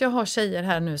glad att jag har tjejer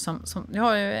här nu som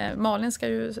Malin ska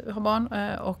ju ha barn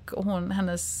och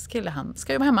hennes kille, han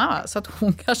ska ju vara hemma. Så att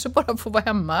hon kanske bara får vara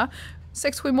hemma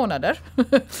 6-7 månader.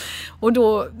 Och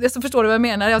då, så förstår du vad jag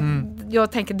menar?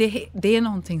 Jag tänker, det är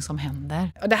någonting som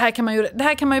händer. Och det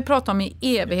här kan man ju prata om i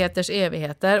evigheters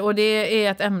evigheter. Och det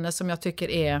är ett ämne som jag tycker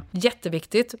är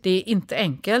jätteviktigt. Det är inte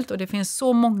enkelt och det finns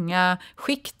så många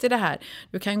skikt i det här.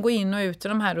 Du kan gå in och ut i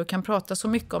de här och kan prata så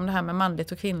mycket om det här med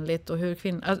manligt och kvinnligt. Och hur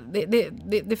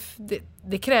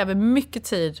det kräver mycket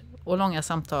tid och långa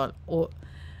samtal och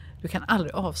du kan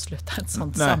aldrig avsluta ett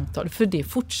sånt samtal, för det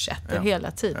fortsätter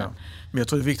hela tiden. Ja. Men jag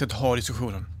tror det är viktigt att ha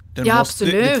diskussionen.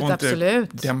 Absolut.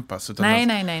 Inte dämpas. Utan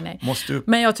nej.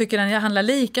 Men jag tycker den handlar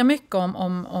lika mycket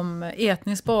om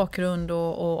etnisk bakgrund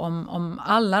och om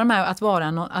alla de här,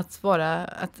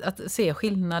 att se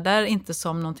skillnader inte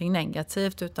som någonting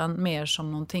negativt utan mer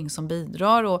som någonting som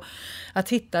bidrar och att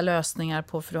hitta lösningar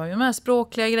på, för du har ju de här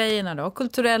språkliga grejerna, du har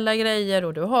kulturella grejer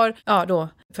och du har då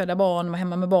föda barn, vara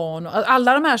hemma med barn och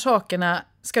alla de här sakerna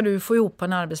ska du få ihop på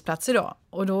en arbetsplats idag.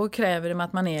 Och då kräver det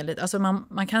att man är lite... Alltså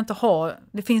man kan inte ha...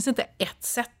 Det finns inte ett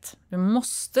sätt. Du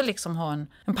måste liksom ha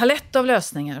en palett av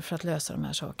lösningar för att lösa de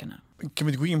här sakerna. Kan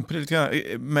vi gå in på det lite grann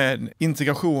med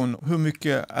integration? Hur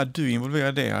mycket är du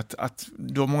involverad i det? Att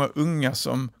du har många unga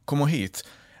som kommer hit.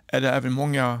 Är det även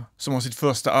många som har sitt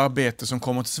första arbete som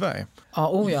kommer till Sverige?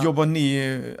 Ja. Jobbar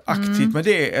ni aktivt med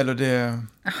det? Eller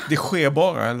det sker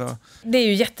bara? Eller? Det är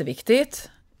ju jätteviktigt.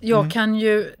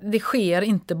 Det sker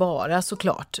inte bara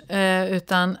såklart,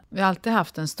 utan vi har alltid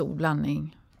haft en stor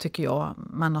blandning, tycker jag,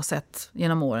 man har sett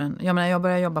genom åren. Jag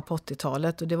började jobba på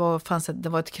 80-talet och det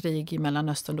var ett krig i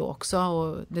Mellanöstern då också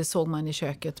och det såg man i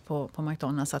köket på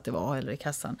McDonald's att det var, eller i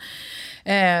kassan.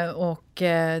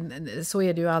 Så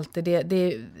är det ju alltid.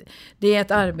 Det är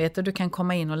ett arbete du kan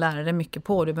komma in och lära dig mycket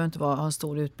på. Du behöver inte ha en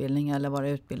stor utbildning eller vara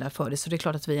utbildad för det. Så det är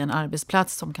klart att vi är en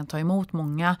arbetsplats som kan ta emot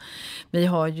många. Vi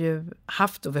har ju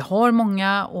haft och vi har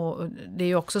många och det är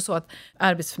ju också så att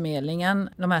Arbetsförmedlingen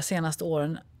de här senaste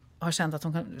åren har känt att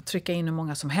de kan trycka in hur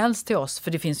många som helst till oss,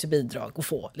 för det finns ju bidrag att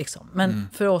få. Liksom. Men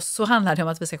för oss så handlar det om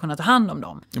att vi ska kunna ta hand om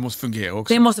dem. Det måste fungera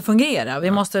också. Det måste fungera.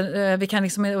 Vi kan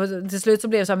liksom, till slut så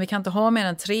blev det så att vi kan inte ha mer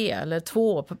än 3 eller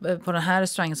 2 på den här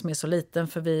restaurangen som är så liten,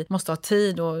 för vi måste ha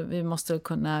tid och vi måste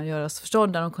kunna göra oss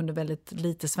förstådda. De kunde väldigt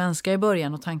lite svenska i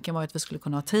början och tanken var att vi skulle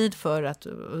kunna ha tid för att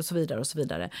och så vidare och så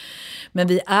vidare. Men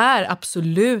vi är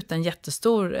absolut en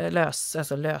jättestor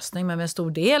lösning, men en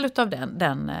stor del av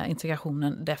den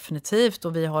integrationen definitivt.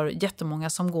 Och vi har jättemånga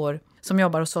som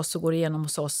jobbar hos oss och går igenom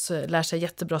hos oss, lär sig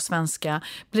jättebra svenska,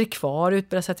 blir kvar,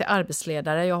 utbildar sig till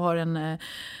arbetsledare. Jag har en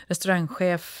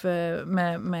restaurangchef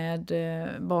med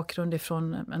bakgrund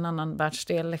ifrån en annan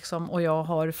världsdel liksom, och jag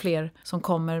har fler som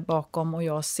kommer bakom och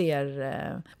jag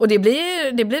ser... Och det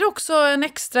blir också en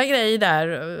extra grej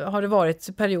där, har det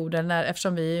varit perioder när,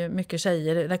 eftersom vi är mycket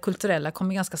tjejer, det kulturella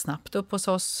kommer ganska snabbt upp hos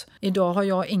oss. Idag har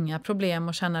jag inga problem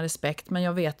att känna respekt, men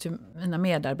jag vet ju mina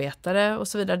medarbetare och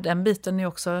så vidare, den biten är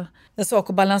också en sak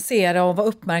att balansera och vara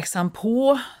uppmärksam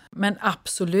på. Men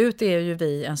absolut är ju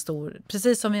vi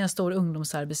precis som vi är en stor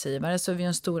ungdomsarbetsgivare, så är vi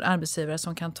en stor arbetsgivare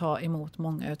som kan ta emot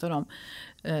många av dem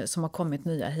som har kommit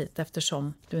nya hit,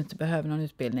 eftersom du inte behöver någon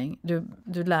utbildning.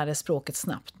 Du lär dig språket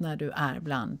snabbt när du är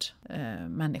bland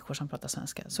människor som pratar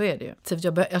svenska. Så är det ju.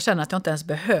 Jag känner att jag inte ens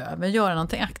behöver göra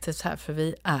någonting aktivt här, för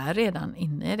vi är redan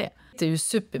inne i det. Det är ju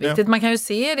superviktigt. Ja. Man kan ju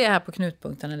se det här på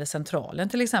Knutpunkten eller Centralen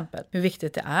till exempel. Hur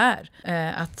viktigt det är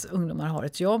att ungdomar har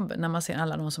ett jobb, när man ser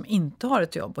alla de som inte har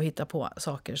ett jobb och hittar på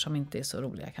saker som inte är så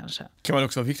roliga kanske. Kan man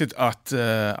också vara viktigt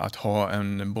att ha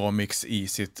en bra mix i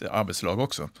sitt arbetslag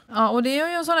också? Ja, och det är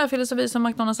ju en sån här filosofi som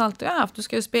McDonalds alltid har haft. Du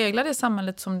ska ju spegla det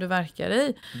samhället som du verkar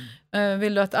i.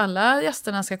 Vill du att alla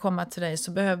gästerna ska komma till dig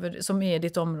som är i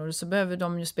ditt område, så behöver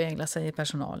de ju spegla sig i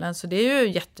personalen. Så det är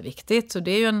ju jätteviktigt. Så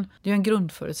det är ju en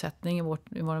grundförutsättning i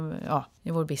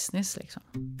vår business liksom.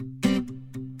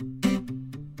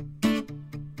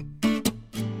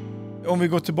 Om vi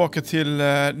går tillbaka till,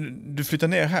 du flyttade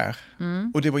ner här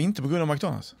och det var inte på grund av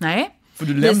McDonalds? Nej. För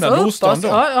du lämnade Nordstan då?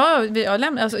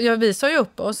 Ja, vi sa ju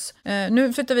upp oss.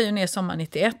 Nu flyttade vi ju ner sommar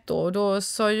 91 då, och då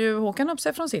sa ju Håkan upp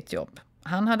sig från sitt jobb.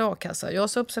 Han hade a-kassa. Jag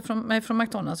sa upp mig från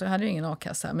McDonalds, så jag hade ju ingen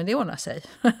a-kassa, men det ordnar sig.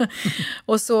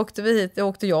 Och så åkte vi hit.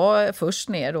 Åkte jag först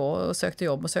ner då och sökte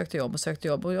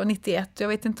jobb. Och jag 91, jag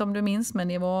vet inte om du minns, men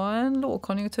det var en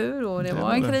lågkonjunktur och det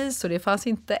var en kris och det fanns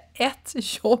inte ett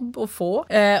jobb att få.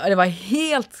 Det var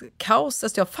helt kaos,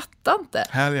 alltså jag fattar inte.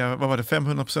 Härliga, vad var det,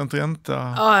 500%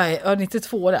 ränta? Ja,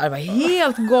 92, det var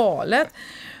helt galet.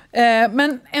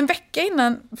 Men en vecka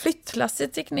innan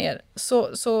flyttlasset gick ner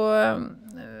så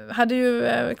hade ju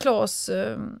Claes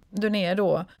Duné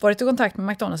då varit i kontakt med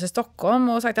McDonalds i Stockholm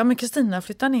och sagt men Kristina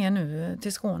flyttar ner nu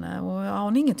till Skåne och har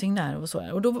hon ingenting där och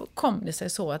så. Och då kom det sig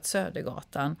så att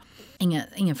Södergatan,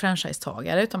 ingen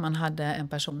franchisetagare, utan man hade en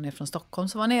person från Stockholm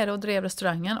som var nere och drev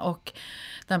restaurangen, och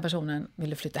den personen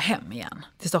ville flytta hem igen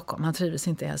till Stockholm. Han trivdes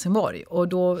inte i Helsingborg. Och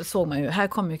då såg man ju, här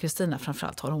kommer ju Kristina,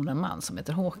 framförallt har hon en man som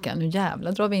heter Håkan. Nu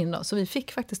jävlar drar vi in då. Så vi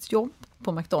fick faktiskt jobb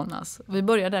på McDonalds. Vi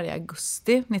började där i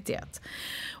augusti 91.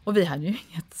 Och vi hade ju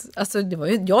inget, alltså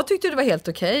jag tyckte det var helt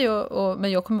okej,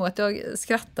 men jag kommer ihåg att jag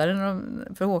skrattade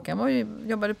för Håkan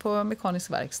jobbade på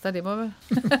mekanisk verkstad, det var väl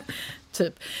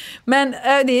typ. Men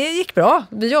det gick bra.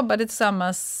 Vi jobbade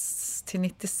tillsammans till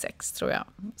 96 tror jag.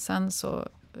 Sen så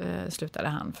slutade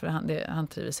han, för han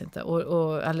trivdes inte,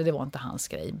 eller det var inte hans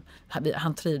grej.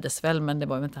 Han trivdes väl, men det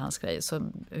var ju inte hans grej, så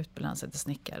utbildade han sig till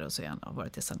snickare och så har han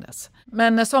varit till sedan dess.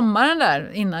 Men sommaren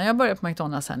där, innan jag började på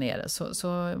McDonalds här nere,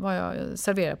 så var jag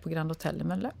serverad på Grand Hotel i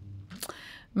Mölle.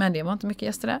 Men det var inte mycket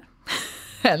gäster där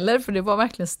heller, för det var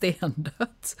verkligen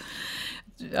stendött.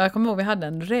 Jag kommer ihåg vi hade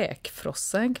en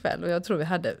räkfrossa en kväll och jag tror vi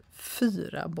hade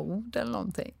 4 bord eller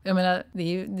någonting. Jag menar,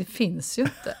 det finns ju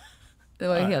inte. Det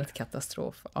var ju helt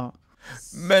katastrof. Ja.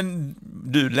 Men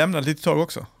du lämnade lite tag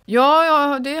också?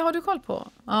 Ja, det har du koll på.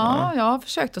 Ja, jag har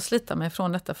försökt att slita mig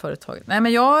från detta företaget. Nej,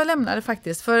 men jag lämnade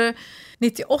faktiskt. För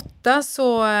 98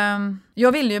 så...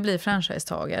 Jag ville ju bli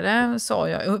franchisetagare, sa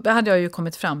jag. Det hade jag ju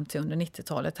kommit fram till under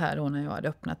 90-talet här då, när jag hade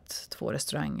öppnat 2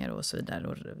 restauranger och så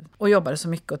vidare. Och jobbade så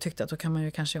mycket och tyckte att då kan man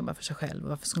ju kanske jobba för sig själv.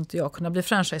 Varför skulle inte jag kunna bli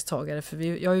franchisetagare? För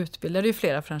jag utbildade ju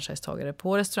flera franchisetagare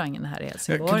på restaurangen här i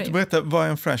Helsingborg. Kan du inte berätta, vad är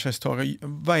en franchisetagare?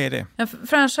 Vad är det?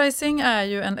 Franchising är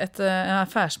ju en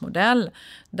affärsmodell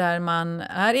där man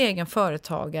är egen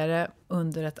företagare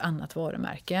under ett annat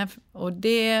varumärke. Och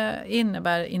det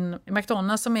innebär,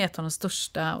 McDonalds som är ett av de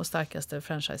största och starkaste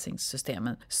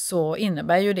franchising-systemen, så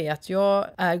innebär ju det att jag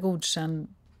är godkänd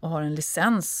och har en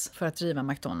licens för att driva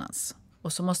McDonalds.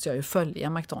 Och så måste jag ju följa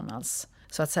McDonalds,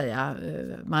 så att säga,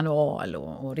 manual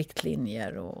och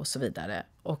riktlinjer och så vidare.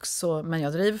 Men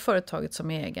jag driver företaget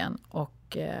som egen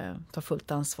och tar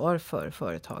fullt ansvar för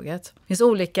företaget. Det finns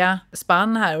olika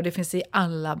spann här och det finns i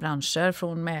alla branscher,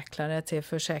 från mäklare till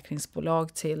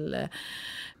försäkringsbolag till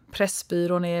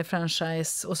Pressbyrån är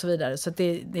franchise och så vidare. Så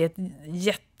det är ett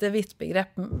jättevitt begrepp.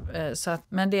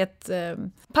 Men det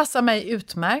passar mig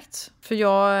utmärkt. För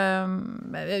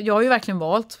jag har ju verkligen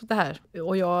valt det här.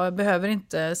 Och jag behöver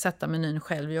inte sätta menyn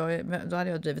själv. Då hade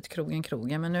jag drivit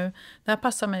krogen. Men nu, det här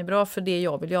passar mig bra för det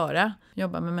jag vill göra.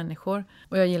 Jobba med människor.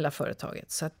 Och jag gillar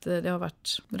företaget. Så att det har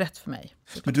varit rätt för mig.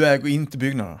 Men du äger inte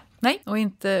byggnader? Nej, och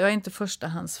jag är inte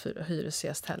förstahands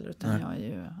hyresgäst heller, utan jag är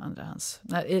ju andrahands.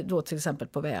 Då till exempel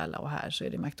på Väla och här så är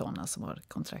det McDonalds som har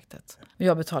kontraktet. Och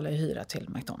jag betalar ju hyra till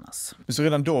McDonalds. Men så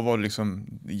redan då var det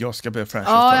liksom, jag ska bli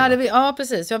franchise? Ja,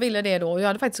 precis. Jag ville det då. Jag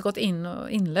hade faktiskt gått in och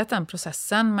inlett den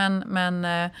processen, men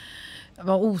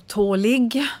var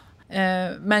otålig.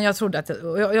 Men jag trodde att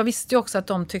jag visste ju också att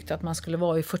de tyckte att man skulle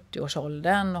vara i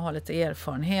 40-årsåldern och ha lite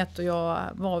erfarenhet, och jag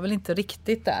var väl inte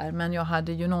riktigt där, men jag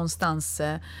hade ju någonstans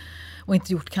och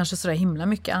inte gjort kanske så där himla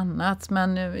mycket annat.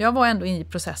 Men jag var ändå i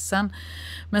processen.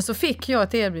 Men så fick jag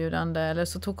ett erbjudande, eller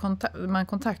så tog man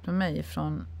kontakt med mig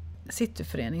från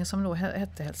Cityföreningen som då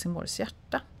hette Helsingborgs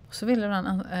hjärta. Så ville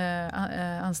han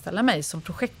anställa mig som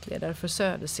projektledare för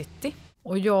Söder City.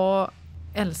 Och jag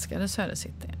älskade Söder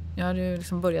City. Jag hade ju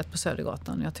liksom börjat på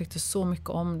Södergatan och jag tyckte så mycket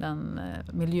om den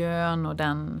miljön och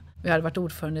den. Vi hade varit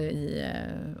ordförande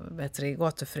i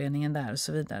gatuföreningen där och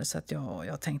så vidare, så att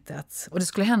jag tänkte att, och det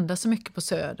skulle hända så mycket på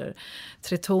Söder.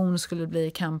 Tretorn skulle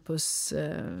bli campus,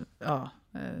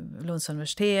 Lunds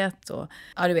universitet och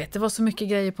ja, du vet, det var så mycket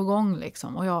grejer på gång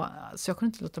liksom, och så jag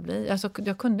kunde inte låta bli, alltså,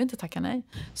 jag kunde inte tacka nej.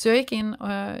 Så jag gick in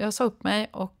och jag sa upp mig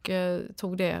och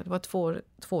tog det var ett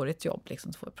tvåårigt jobb,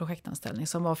 liksom, projektanställning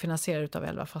som var finansierad utav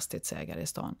 11 fastighetsägare i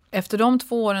stan. Efter de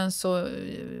 2 åren så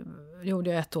gjorde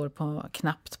jag 1 år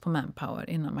knappt på Manpower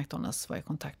innan McDonalds var i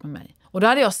kontakt med mig. Och då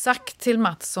hade jag sagt till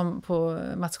Mats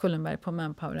Schullenberg på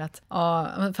Manpower att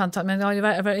men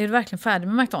är du verkligen färdig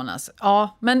med McDonalds?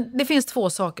 Ja, men det finns 2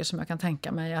 saker som jag kan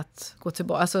tänka mig att gå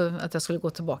tillbaka, alltså att jag skulle gå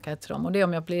tillbaka till dem. Och det är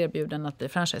om jag blir erbjuden att bli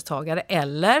franchisetagare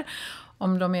eller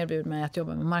om de erbjuder mig att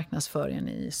jobba med marknadsföringen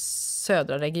i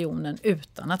södra regionen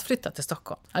utan att flytta till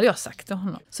Stockholm. Det hade jag sagt till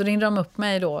honom. Så ringde de upp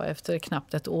mig då efter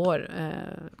knappt 1 år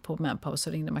på Manpower, så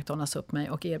ringde McDonalds upp mig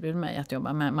och erbjöd mig att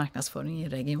jobba med marknadsföring i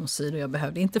Region Syd och jag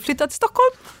behövde inte flytta till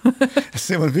Stockholm.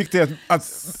 Det var viktigt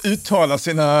att uttala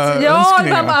sina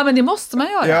önskningar. Ja, men det måste man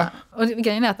göra. Ja. Och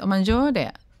grejen är att om man gör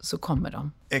det så kommer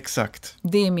de. Exakt.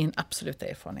 Det är min absoluta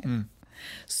erfarenhet.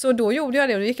 Så då gjorde jag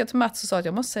det och då gick jag till Mats och sa att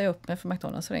jag måste säga upp mig för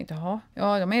McDonalds. Och tänkte, ja, de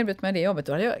har erbjudit mig det jobbet.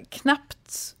 Då hade jag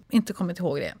knappt inte kommit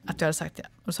ihåg det, att jag hade sagt det.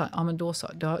 Och då sa jag, men då så,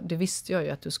 det visste jag ju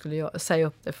att du skulle säga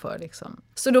upp det för. Liksom.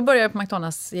 Så då började jag på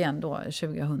McDonalds igen då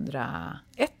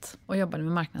 2001 och jobbade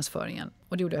med marknadsföringen.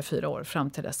 Och det gjorde jag 4 år fram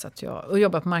till dess att jag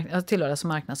jobbade jag tillhörde som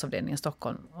marknadsavdelningen i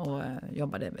Stockholm och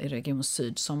jobbade i Region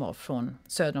Syd som var från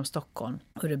söder om Stockholm,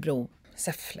 Örebro,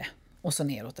 Säffle och så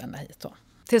neråt ända hit då.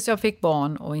 Tills jag fick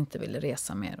barn och inte ville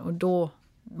resa mer. Och då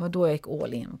jag gick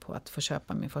all in på att få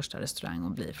köpa min första restaurang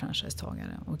och bli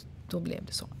franchisetagare. Och då blev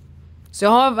det så. Så jag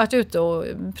har varit ute och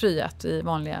pryat i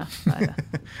vanliga världar.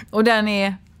 Och den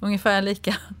är ungefär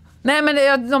lika. Nej,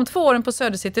 men de 2 åren på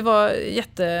Söder City var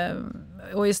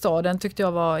och i staden tyckte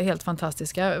jag var helt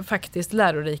fantastiska, faktiskt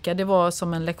lärorika. Det var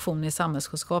som en lektion i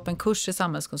samhällskunskap, en kurs i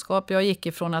samhällskunskap. Jag gick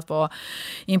ifrån att vara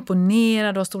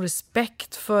imponerad och ha stor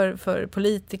respekt för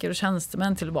politiker och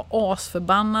tjänstemän till att vara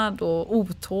asförbannad och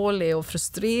otålig och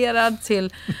frustrerad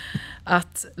till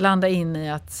att landa in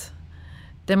i att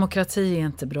demokrati är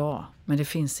inte bra, men det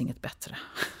finns inget bättre.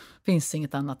 Det finns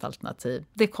inget annat alternativ.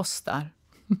 Det kostar.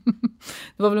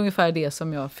 Det var väl ungefär det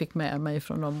som jag fick med mig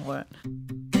från de åren.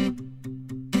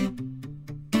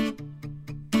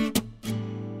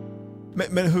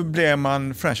 Men hur blir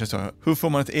man franchisetagare? Hur får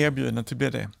man ett erbjudande till att bli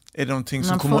det? Är det någonting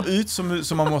som kommer ut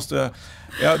som man måste...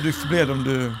 Ja, du får bli det om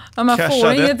du man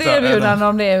får inget detta, erbjudande eller?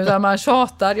 om det, utan man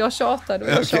tjatade. Jag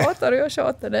tjatade.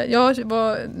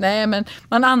 Nej, men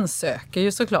man ansöker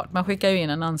ju såklart. Man skickar ju in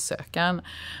en ansökan.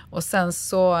 Och sen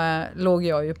så låg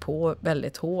jag ju på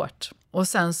väldigt hårt. Och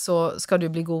sen så ska du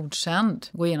bli godkänd,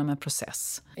 gå igenom en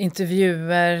process.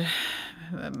 Intervjuer,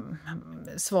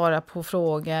 svara på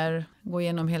frågor, gå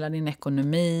igenom hela din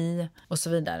ekonomi och så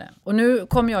vidare. Och nu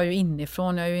kom jag ju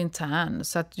inifrån, jag är ju intern,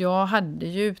 så att jag hade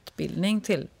ju utbildning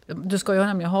till... Du ska ju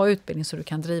nämligen ha utbildning så du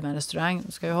kan driva en restaurang.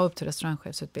 Du ska ju ha upp till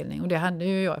restaurangchefsutbildning. Och det hade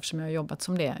ju jag eftersom jag har jobbat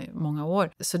som det i många år.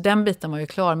 Så den biten var ju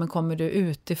klar. Men kommer du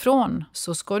utifrån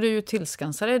så ska du ju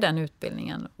tillskansa dig den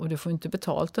utbildningen. Och du får inte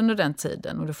betalt under den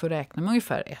tiden. Och du får räkna med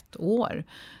ungefär 1 år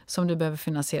som du behöver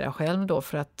finansiera själv då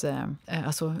för att,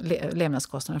 alltså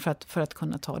levnadskostnader för att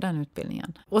kunna ta den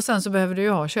utbildningen. Och sen så behöver du ju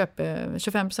ha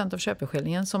 25% av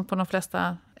köpeskillingen som på de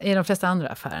flesta andra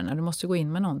affärerna. Du måste ju gå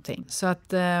in med någonting. Så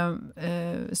att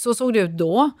så såg det ut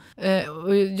då.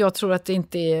 Och jag tror att det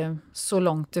inte är så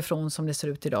långt ifrån som det ser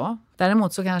ut idag.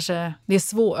 Däremot så kanske det är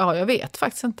svårt. Ja, jag vet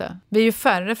faktiskt inte. Vi är ju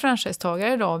färre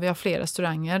franchisetagare idag. Vi har fler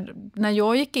restauranger. När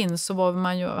jag gick in så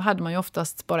hade man ju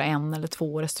oftast bara 1 eller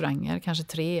 2 restauranger. Kanske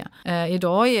 3.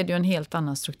 Idag är det ju en helt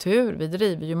annan struktur. Vi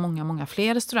driver ju många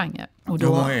fler restauranger. Och då,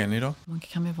 hur många är ni då? Hur många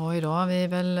kan vi vara idag? Vi är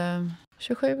väl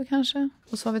 27 kanske.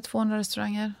 Och så har vi 200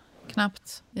 restauranger.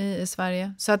 Knappt i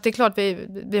Sverige. Så att det är klart,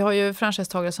 vi har ju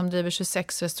franchisetagare som driver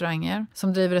 26 restauranger.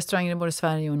 Som driver restauranger i både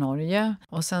Sverige och Norge.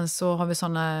 Och sen så har vi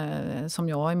sådana som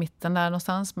jag i mitten där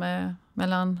någonstans med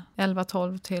mellan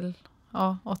 11-12 till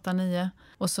 8-9.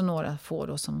 Och så några få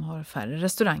då som har färre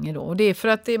restauranger då. Och det är för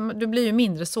att du blir ju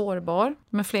mindre sårbar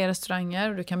med fler restauranger.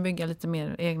 Och du kan bygga lite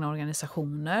mer egna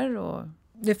organisationer och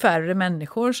det är färre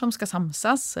människor som ska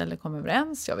samsas eller komma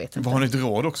överens, jag vet inte. Vad har ni ett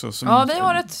råd också? Ja,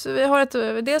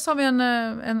 dels har vi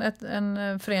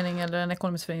en förening eller en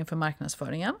ekonomisk förening för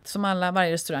marknadsföringen som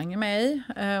varje restaurang är med i.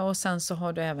 Och sen så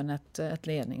har du även ett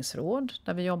ledningsråd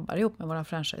där vi jobbar ihop med våra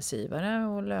franchisegivare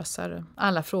och löser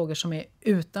alla frågor som är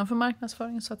utanför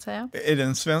marknadsföringen så att säga. Är det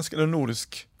en svensk eller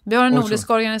nordisk? Vi har en nordisk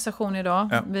organisation idag.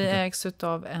 Ja, vi ägs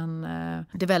av en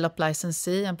develop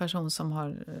licensee, en person som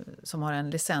har en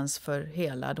licens för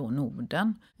hela då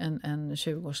Norden. En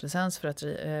 20-årslicens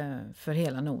för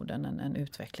hela Norden, en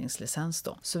utvecklingslicens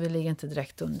då. Så vi ligger inte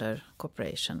direkt under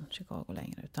Corporation Chicago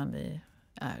längre, utan vi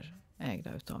är ägda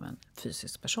utav en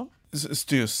fysisk person.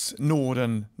 Styrs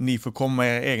Norden, ni får komma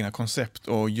med era egna koncept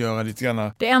och göra lite grann. För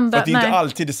att det inte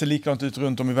alltid det ser likadant ut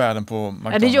runt om i världen på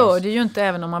McDonald's. Ja, det gör det ju inte,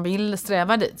 även om man vill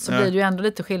sträva dit. Så blir det ju ändå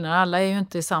lite skillnad. Alla är ju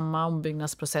inte i samma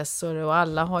ombyggnadsprocesser och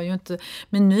alla har ju inte...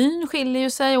 Menyn skiljer ju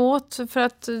sig åt för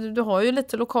att du har ju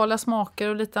lite lokala smaker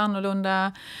och lite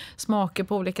annorlunda smaker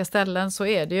på olika ställen. Så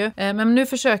är det ju. Men nu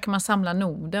försöker man samla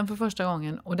Norden för första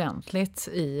gången ordentligt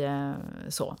i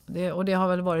så. Och det har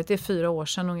väl varit, det är 4 år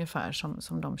sedan ungefär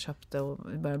som de köpte och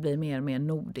börjar bli mer och mer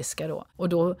nordiska då. Och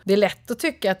då, det är lätt att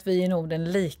tycka att vi i Norden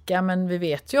är lika, men vi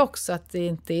vet ju också att det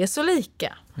inte är så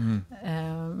lika.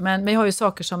 Men vi har ju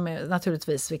saker som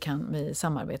naturligtvis vi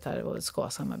samarbetar och ska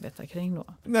samarbeta kring då.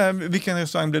 Nej, vilken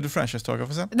restaurang blev du franchisetagare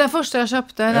för sen? Den första jag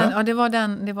köpte,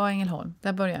 det var Ängelholm.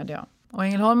 Där började jag. Och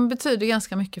Ängelholm betyder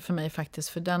ganska mycket för mig faktiskt,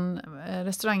 för den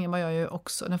restaurangen var jag ju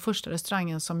också, den första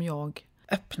restaurangen som jag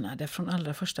öppnade från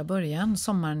allra första början,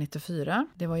 sommaren 94.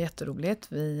 Det var jätteroligt.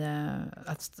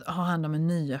 Att ha hand om en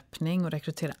nyöppning och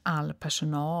rekrytera all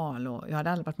personal. Och jag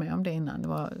hade aldrig varit med om det innan. Det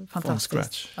var fantastiskt. Från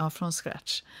scratch? Ja, från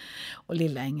scratch. Och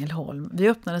lilla Ängelholm. Vi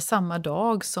öppnade samma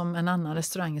dag som en annan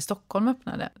restaurang i Stockholm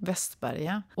öppnade.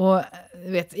 Västberga. Och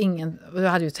vi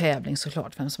hade ju tävling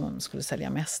såklart, vem som skulle sälja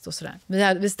mest och sådär.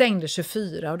 Vi stängde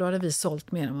 24 och då hade vi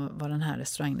sålt mer än vad den här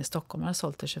restaurangen i Stockholm hade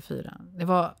sålt till 24. Det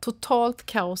var totalt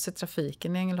kaos i trafik i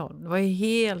Ängelholm. Det var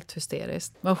helt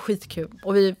hysteriskt. Det var skitkul.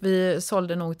 Och vi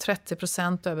sålde nog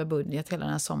 30% över budget hela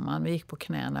den här sommaren. Vi gick på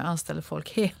knäna och anställde folk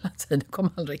hela tiden. Det kom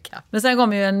aldrig ikapp. Men sen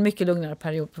kom ju en mycket lugnare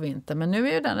period på vintern. Men nu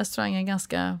är ju den restaurangen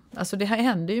ganska... Alltså det här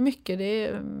händer ju mycket.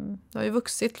 Det har ju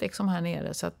vuxit liksom här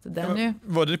nere. Så att den ju...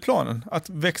 Var det planen? Att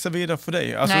växa vidare för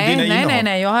dig? Alltså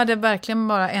nej. Jag hade verkligen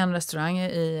bara en restaurang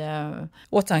i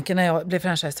åtanke när jag blev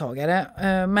franchisetagare.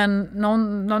 Men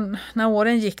när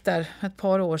åren gick där, ett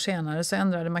par år senare, så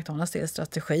ändrade McDonald's dels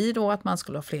strategi då, att man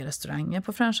skulle ha fler restauranger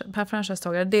per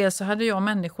franchisetagare. Dels så hade jag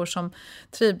människor som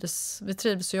trivdes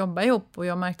att jobba ihop och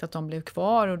jag märkte att de blev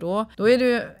kvar och då är det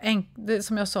ju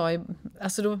som jag sa,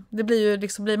 alltså då, det blir ju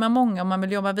liksom, blir man många och man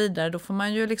vill jobba vidare, då får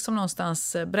man ju liksom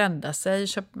någonstans bredda sig,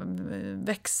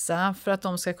 växa för att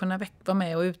de ska kunna vara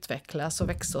med och utvecklas och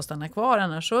växa och stanna kvar,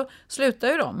 annars så slutar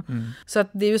ju de. Så att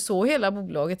det är ju så hela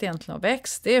bolaget egentligen har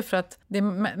växt. Det är för att det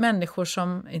är människor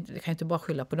som, jag kan inte bara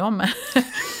skylla på dem,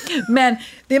 men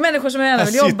det är människor som jag gärna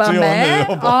vill jobba med.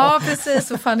 Ja, precis.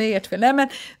 Så fan är ert fel. Nej, men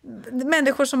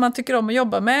människor som man tycker om att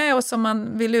jobba med och som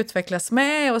man vill utvecklas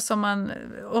med och som man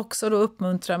också då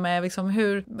uppmuntrar med. Liksom,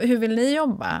 hur vill ni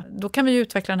jobba? Då kan vi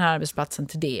utveckla den här arbetsplatsen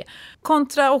till det.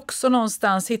 Kontra också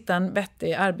någonstans hitta en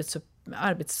vettig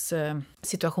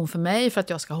arbetssituation för mig för att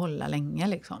jag ska hålla länge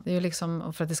liksom. Det är ju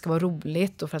liksom för att det ska vara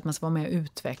roligt och för att man ska vara med och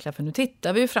utveckla, för nu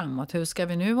tittar vi ju framåt. Hur ska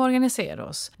vi nu organisera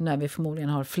oss när vi förmodligen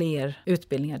har fler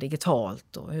utbildningar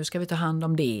digitalt och hur ska vi ta hand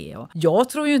om det? Och jag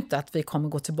tror ju inte att vi kommer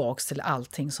gå tillbaka till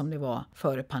allting som det var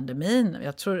före pandemin.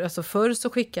 Jag tror, alltså förr så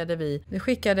skickade vi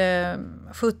skickade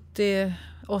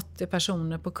 70-80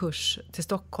 personer på kurs till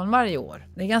Stockholm varje år.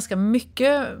 Det är ganska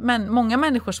många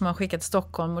människor som har skickat till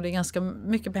Stockholm och det är ganska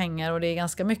mycket pengar och det är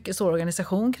ganska mycket stor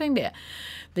organisation kring det.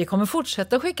 Vi kommer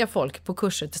fortsätta att skicka folk på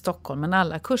kurser till Stockholm, men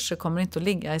alla kurser kommer inte att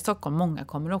ligga i Stockholm. Många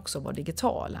kommer också att vara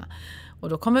digitala. Och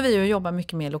då kommer vi att jobba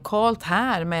mycket mer lokalt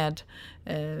här med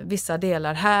vissa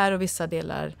delar här och vissa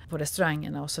delar på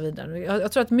restaurangerna och så vidare.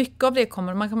 Jag tror att mycket av det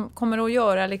man kommer att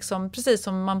göra liksom, precis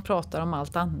som man pratar om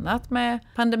allt annat med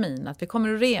pandemin. Att vi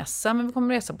kommer att resa, men vi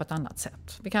kommer att resa på ett annat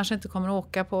sätt. Vi kanske inte kommer att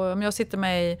åka på, om jag sitter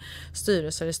med i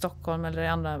styrelser i Stockholm eller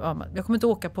andra, jag kommer inte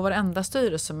att åka på varenda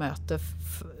styrelsemöte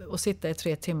och sitta i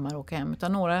 3 timmar och åka hem.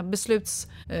 Utan några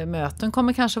beslutsmöten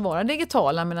kommer kanske vara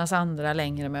digitala medan andra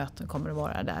längre möten kommer att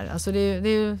vara där. Alltså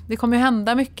det kommer ju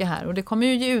hända mycket här och det kommer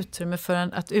ju ge utrymme för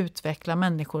att utveckla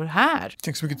människor här.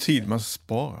 Tänk så mycket tid man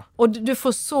sparar. Och du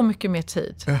får så mycket mer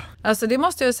tid. Ja. Alltså det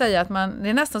måste jag säga att det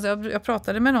är nästan så, jag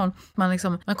pratade med någon,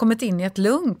 man kommit in i ett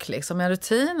lunk liksom, med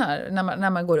rutiner när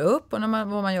man går upp och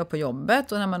vad man gör på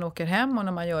jobbet och när man åker hem och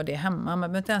när man gör det hemma. Man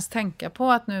behöver inte ens tänka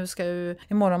på att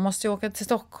imorgon måste jag åka till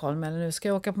Stockholm Stockholm eller nu ska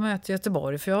jag åka på möte i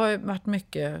Göteborg, för jag har ju varit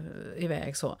mycket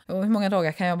iväg så. Och hur många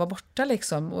dagar kan jag vara borta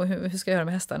liksom, och hur ska jag göra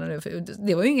med hästarna nu? För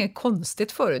det var ju inget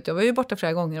konstigt förut, jag var ju borta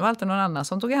flera gånger, det var alltid någon annan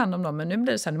som tog hand om dem, men nu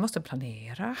blir det så här, nu måste jag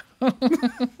planera.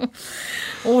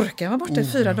 Orkar jag vara borta i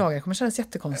 4 dagar, det kommer kännas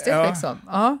jättekonstigt liksom.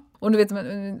 Ja. Och du vet,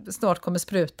 snart kommer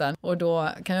sprutan och då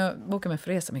kan jag boka mig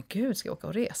för resa. Men gud, ska jag åka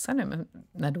och resa nu? Men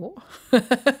när då?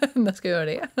 När ska jag göra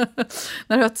det?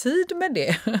 När har jag tid med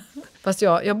det? Fast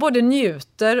jag både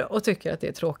njuter och tycker att det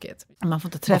är tråkigt. Man får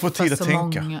inte träffa så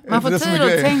många. Man får tid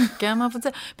att tänka. Man får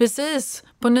tid. Precis,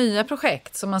 på nya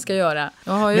projekt som man ska göra.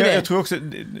 Jag har ju jag tror också,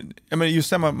 just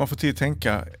det, man får tid att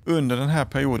tänka under den här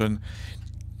perioden.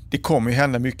 Det kommer ju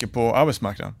hända mycket på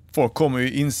arbetsmarknaden. Folk kommer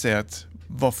ju inse att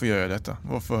varför gör jag detta?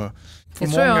 Varför? För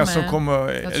många som kommer,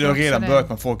 eller redan börjat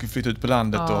med folk flytta ut på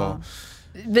landet. Ja.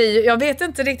 Jag vet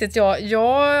inte riktigt,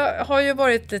 jag har ju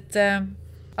varit lite,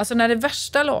 alltså när det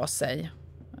värsta la sig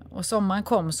och sommaren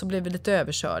kom så blev vi lite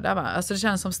överkörda. Va? Alltså det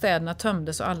känns som städerna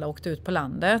tömdes och alla åkte ut på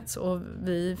landet. Och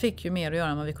vi fick ju mer att göra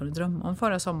än vad vi kunde drömma om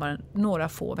förra sommaren. Några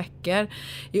få veckor.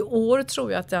 I år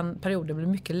tror jag att den perioden blir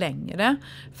mycket längre.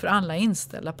 För alla är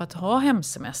inställda på att ha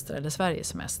hemsemester eller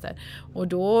Sverigesemester. Och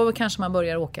då kanske man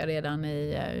börjar åka redan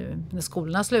när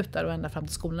skolorna slutar och ända fram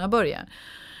till skolorna börjar.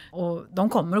 Och de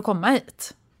kommer att komma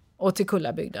hit. Och till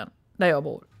Kullabygden, där jag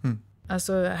bor.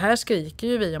 Alltså här skriker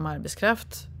ju vi om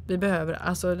arbetskraft. Vi behöver,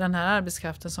 alltså den här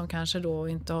arbetskraften som kanske då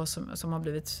inte har, som har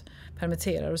blivit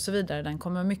permitterad och så vidare, den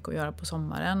kommer mycket att göra på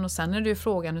sommaren. Och sen är det ju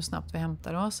frågan hur snabbt vi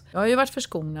hämtar oss. Jag har ju varit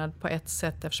förskonad på ett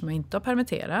sätt eftersom jag inte har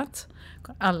permitterat.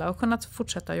 Alla har kunnat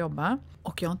fortsätta jobba.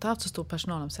 Och jag har inte haft så stor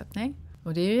personalomsättning.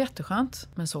 Och det är ju jätteskönt,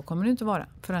 men så kommer det inte vara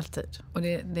för alltid. Och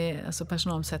alltså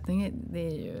personalomsättning, det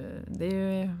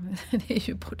är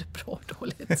ju både bra och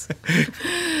dåligt.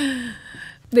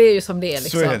 Det är ju som det är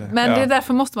liksom. Är det. Men det är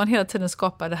därför måste man hela tiden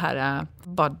skapa det här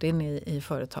bodyn i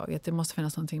företaget. Det måste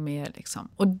finnas någonting mer liksom.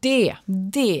 Och det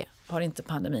har inte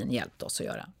pandemin hjälpt oss att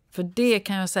göra. För det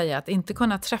kan jag säga, att inte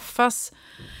kunna träffas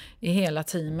i hela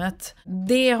teamet,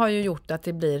 det har ju gjort att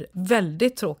det blir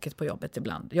väldigt tråkigt på jobbet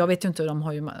ibland. Jag vet ju inte,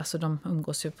 de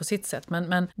umgås ju på sitt sätt,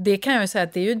 men det kan jag ju säga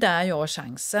att det är ju där jag har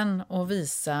chansen att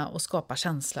visa och skapa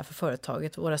känsla för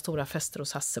företaget. Våra stora fester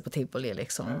hos Hasse på Tivoli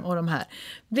liksom, och de här.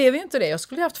 Det blev ju inte det. Jag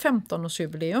skulle ha haft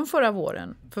 15-årsjubileum förra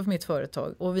våren för mitt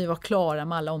företag och vi var klara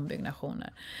med alla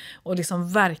ombyggnationer. Och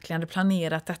liksom verkligen hade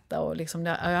planerat detta och liksom,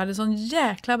 jag hade sån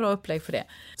jäkla bra upplägg för det.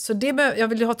 Så jag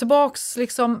vill ju ha tillbaks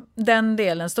liksom den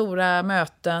delen, stora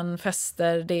möten,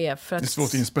 fester, det för att... Det är svårt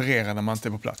att inspirera när man inte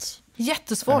är på plats.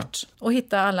 Jättesvårt att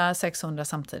hitta alla 600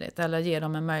 samtidigt eller ge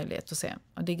dem en möjlighet att se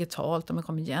digitalt om jag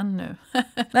kommer igen nu.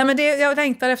 Nej, men jag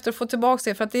längtar efter att få tillbaka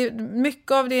det, för att det är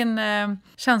mycket av din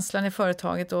känslan i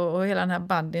företaget och hela den här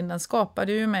buddyn, den skapar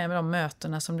du ju med de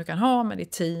mötena som du kan ha med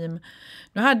ditt team.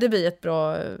 Nu hade vi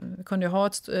kunde ju ha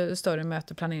ett större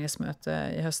möte,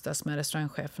 planeringsmöte i höstas med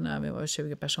restaurangcheferna, vi var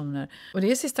 20 personer. Och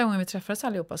det är sista gången vi träffades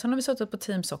allihopa. Sen har vi suttit på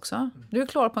Teams också. Du är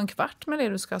klar på en kvart med det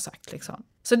du ska ha sagt liksom.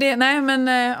 Så det,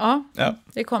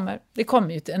 det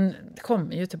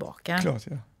kommer ju tillbaka. Klart,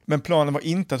 ja. Men planen var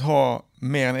inte att ha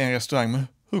mer än en restaurang. Men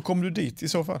hur kom du dit i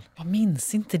så fall? Jag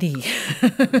minns inte det.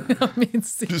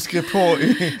 Du skrev på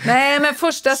Nej, men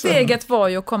första steget var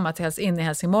ju att komma in i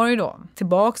Helsingborg då.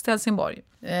 Tillbaks till Helsingborg.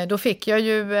 Då fick jag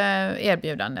ju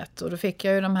erbjudandet och då fick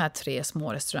jag ju de här 3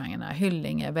 små restaurangerna.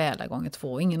 Hyllinge, Väla gånger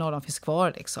 2. Ingen av dem finns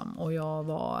kvar liksom. Och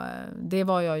det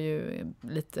var jag ju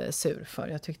lite sur för.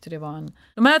 Jag tyckte det var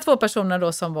de här 2 personerna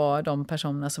då som var de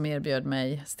personerna som erbjöd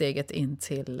mig steget in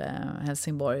till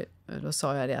Helsingborg. Då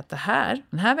sa jag det att den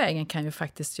här vägen kan ju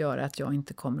faktiskt göra att jag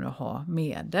inte kommer att ha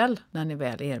medel när ni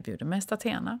väl erbjuder mig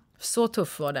Statena. Så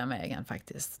tuff var den vägen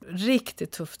faktiskt.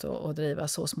 Riktigt tufft att driva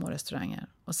så små restauranger.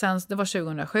 Och sen, det var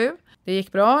 2007. Det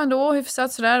gick bra ändå,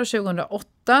 hyfsat sådär. Och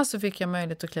 2008 så fick jag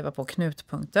möjlighet att kliva på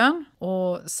Knutpunkten.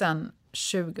 Och sen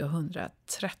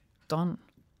 2013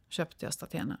 köpte jag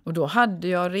Statena. Och då hade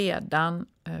jag redan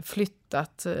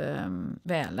flyttat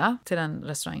Väla till den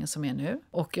restaurangen som är nu.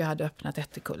 Och jag hade öppnat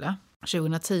Ättekulla.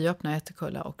 2010 öppnade jag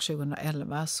Ättekulla och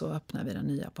 2011 så öppnade vi den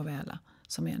nya på Väla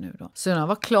som är nu då. Så när jag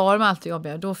var klar med allt det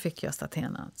jobbiga, då fick jag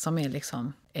Statena som är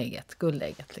liksom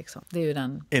guldägget liksom. Det är ju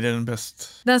den. Är det den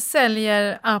bäst? Den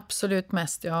säljer absolut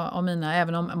mest, ja, av mina,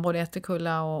 även om både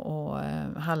Ättekulla och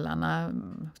Hallarna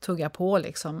tuggar på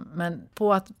liksom. Men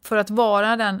för att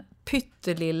vara den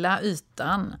pyttelilla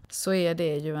ytan så är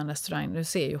det ju en restaurang, du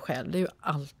ser ju själv, det är ju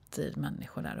alltid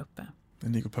människor där uppe.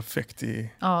 Den ligger perfekt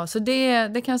i... Ja, så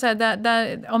det kan jag säga,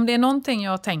 om det är någonting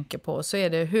jag tänker på så är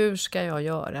det hur ska jag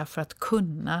göra för att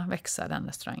kunna växa den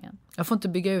restaurangen. Jag får inte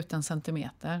bygga ut en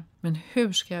centimeter, men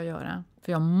hur ska jag göra?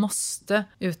 För jag måste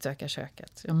utöka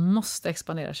köket. Jag måste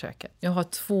expandera köket. Jag har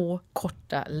 2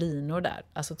 korta linor där.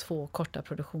 Alltså 2 korta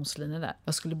produktionslinjer där.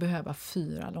 Jag skulle behöva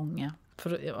 4 långa.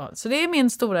 Så det är min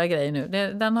stora grej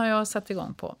nu. Den har jag satt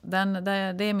igång på. Det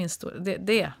är min stora...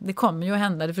 Det kommer ju att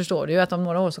hända, det förstår du ju. Att om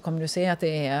några år så kommer du se att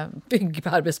det är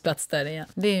byggarbetsplats där igen.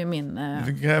 Det är ju min...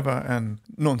 Du vill gräva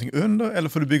någonting under eller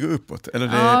får du bygga uppåt? Eller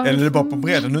är det bara på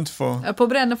bredden du inte får... Ja, på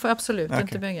bredden får jag absolut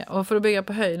inte bygga. Och för att bygga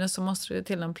på höjden så måste det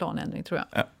till en planändring, tror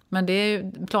jag. Ja. Men det är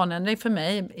ju, planändring för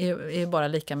mig är bara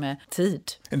lika med tid.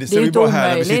 Det ser vi bara omöjligt. Här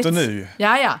där vi sitter nu.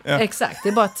 Ja, exakt. Det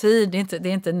är bara tid. Det är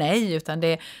inte nej, utan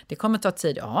det kommer ta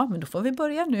tid. Ja, men då får vi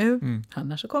börja nu.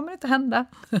 Annars så kommer det inte hända.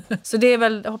 Så det är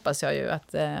väl, hoppas jag ju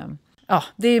att...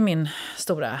 det är min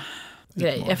stora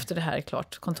grej. Efter det här är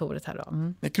klart, kontoret här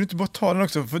då. Jag kunde inte bara ta den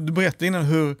också, för du berättade innan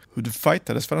hur du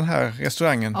fightades för den här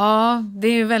restaurangen. Ja, det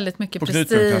är ju väldigt mycket på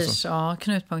prestige. Alltså. Ja,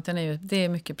 Knutpunkten det är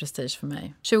mycket prestige för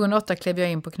mig. 2008 klev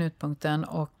jag in på Knutpunkten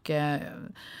och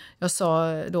jag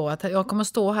sa då att jag kommer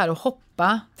stå här och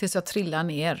hoppa tills jag trillar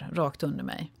ner rakt under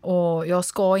mig. Och jag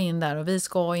ska in där och vi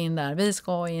ska in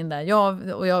där.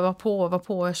 Jag var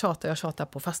på, jag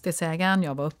tjatade på fastighetsägaren.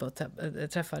 Jag var uppe och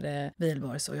träffade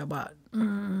Wihlborgs och jag bara,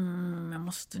 jag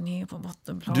måste ner på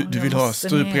bottenplan. Du vill ha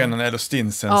Struprenarna eller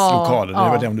Stinsens lokaler, det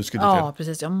var det om du skulle till. Ja,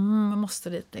 precis. Jag måste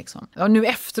dit liksom. Ja, nu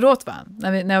efteråt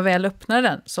när jag väl öppnade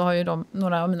den så har ju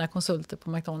några av mina konsulter på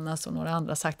McDonalds och några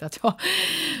andra sagt att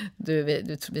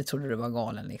vi trodde du var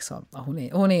galen liksom.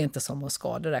 Hon är inte som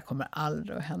Oskar, det där kommer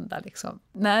aldrig att hända liksom.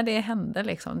 När det hände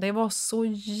liksom, det var så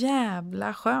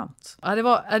jävla skönt. Ja,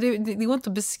 det går inte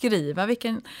att beskriva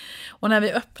och när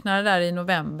vi öppnade där i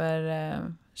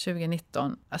november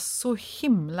 2019, så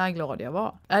himla glad jag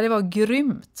var. Det var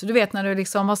grymt. Du vet när du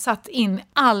liksom har satt in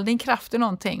all din kraft i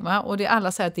någonting, va? Och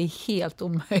alla säger att det är helt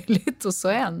omöjligt och så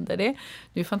händer det.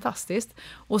 Det är fantastiskt.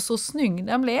 Och så snygg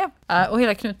den blev. Och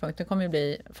hela Knutpunkten kommer ju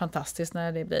bli fantastiskt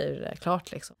när det blir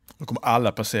klart liksom. Då kommer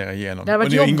alla passera igenom. Det har varit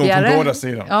och det är ingång på båda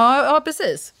sidor. Ja,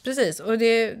 precis. Och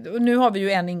nu har vi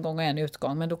ju en ingång och en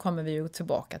utgång, men då kommer vi ju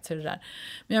tillbaka till det där.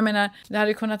 Men jag menar, det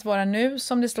hade kunnat vara nu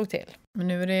som det slog till. Men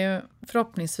nu är det ju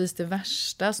förhoppningsvis det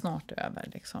värsta snart över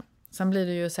liksom. Sen blir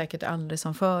det ju säkert aldrig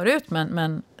som förut,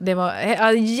 men jag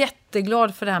är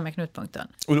jätteglad för det här med Knutpunkten.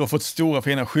 Och du har fått stora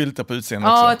fina skyltar på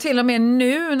utseendet också. Ja, till och med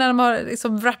nu när de har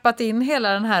liksom wrappat in hela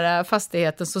den här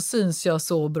fastigheten så syns jag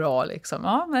så bra liksom.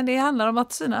 Ja, men det handlar om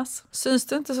att synas. Syns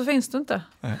du inte så finns du inte.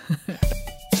 Nej.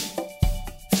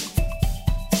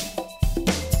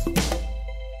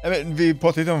 Vi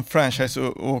pratade lite om franchise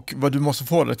och vad du måste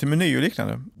förhålla dig till meny och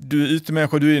liknande. Du är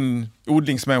utemänniska, du är en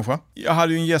odlingsmänniska. Jag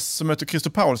hade ju en gäst som heter Christer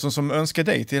Paulsson som önskar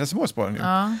dig till Helsingborgsbaren.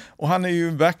 Ja. Och han är ju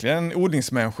verkligen en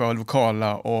odlingsmänniska,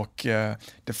 lokala och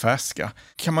det färska.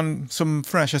 Kan man som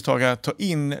franchisetagare ta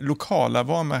in lokala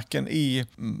varumärken i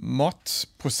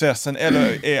matprocessen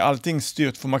eller är allting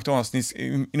styrt för McDonalds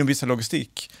inom vissa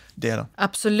logistikdelar?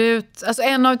 Absolut. Alltså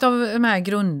en av de här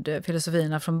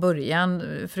grundfilosofierna från början,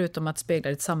 förutom att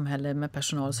spegla ett samhälle med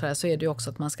personal så är det ju också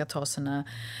att man ska ta sina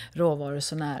råvaror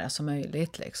så nära som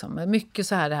möjligt. Liksom. Mycket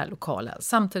så här det här lokala.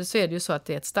 Samtidigt så är det ju så att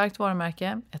det är ett starkt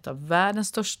varumärke, ett av världens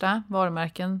största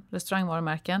varumärken,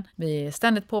 restaurangvarumärken. Vi är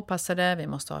ständigt påpassade, vi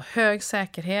måste ha hög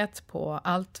säkerhet på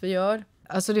allt vi gör.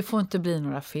 Alltså det får inte bli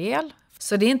några fel.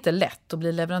 Så det är inte lätt att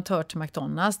bli leverantör till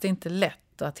McDonalds, det är inte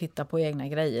lätt att hitta på egna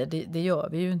grejer, det gör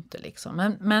vi ju inte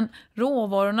liksom. Men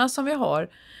råvarorna som vi har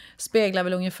speglar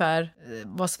väl ungefär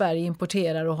vad Sverige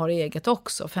importerar och har eget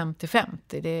också, 50-50,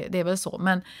 det är väl så.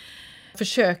 Men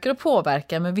försöker att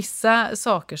påverka med vissa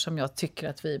saker som jag tycker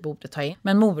att vi borde ta in.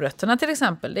 Men morötterna till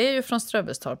exempel, det är ju från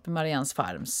Ströbelstorp, Marians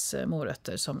Farms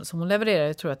morötter som hon levererar,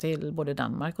 jag tror jag, till både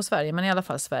Danmark och Sverige, men i alla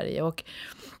fall Sverige.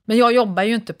 Men jag jobbar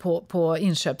ju inte på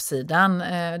inköpssidan,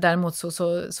 däremot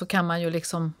så kan man ju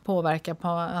liksom påverka på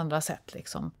andra sätt.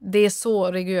 Liksom. Det är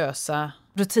så rigorösa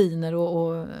rutiner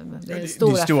och det är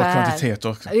stora kvantiteter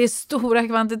också. Det är stora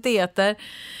kvantiteter.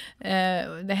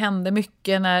 Det händer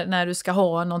mycket när du ska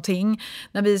ha någonting.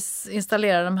 När vi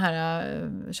installerade de här,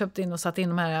 köpte in och satte in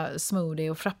de här smoothie-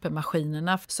 och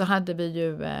frappemaskinerna så hade vi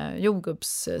ju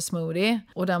jordgubbssmoothie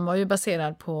och den var ju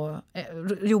baserad på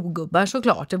jordgubbar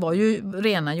såklart. Det var ju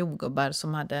rena jordgubbar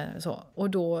som hade så. Och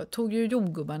då tog ju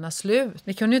jordgubbarna slut.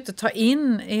 Vi kunde ju inte ta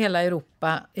in i hela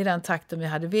Europa i den takten vi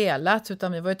hade velat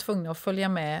utan vi var ju tvungna att följa följa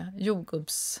med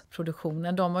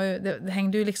jordgubbsproduktionen. Det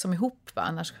hängde ju liksom ihop, va?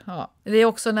 Annars, ja. Det är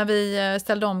också när vi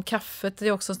ställde om kaffet, det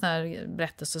är också en sån här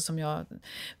berättelse som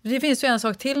det finns ju en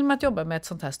sak till med att jobba med ett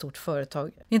sånt här stort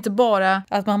företag. Inte bara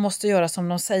att man måste göra som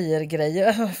de säger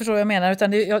grejer, förstår jag menar,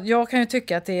 utan jag kan ju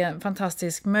tycka att det är en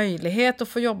fantastisk möjlighet att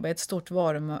få jobba i ett stort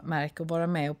varumärke och vara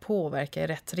med och påverka i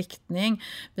rätt riktning.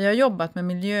 Vi har jobbat med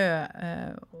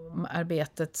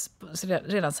miljöarbetet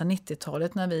redan sedan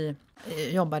 90-talet när vi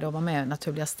jobbade och var med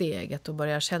Naturliga steget och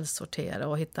började källsortera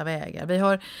och hitta vägar.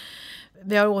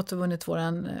 Vi har återvunnit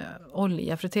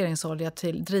vår friteringsolja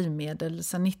till drivmedel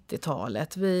sedan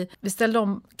 90-talet. Vi ställde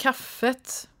om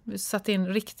kaffet. Vi satte in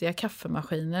riktiga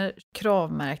kaffemaskiner,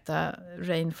 kravmärkta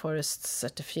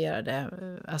Rainforest-certifierade,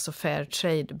 alltså fair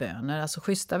trade-bönor, alltså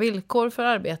schyssta villkor för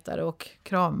arbetare och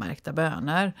kravmärkta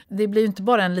bönor. Det blir ju inte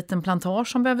bara en liten plantage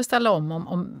som behöver ställa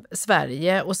om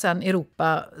Sverige och sen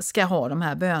Europa ska ha de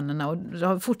här bönorna och det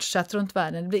har fortsatt runt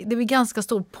världen. Det blir ganska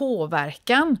stor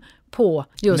påverkan på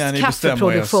just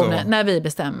kaffeproduktionen när vi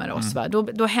bestämmer oss. Va?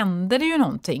 Då händer det ju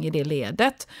någonting i det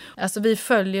ledet. Alltså vi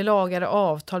följer lagar och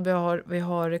avtal, vi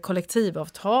har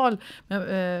kollektivavtal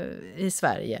i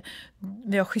Sverige.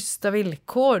 Vi har schyssta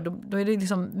villkor. Då är det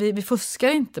liksom, vi fuskar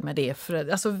inte med det.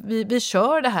 Alltså vi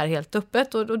kör det här helt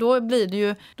öppet och då blir det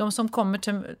ju de som kommer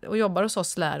till och jobbar hos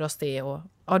oss lär oss det. Och,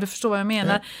 ja, du förstår vad jag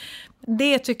menar. Ja.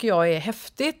 Det tycker jag är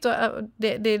häftigt. Och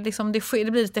det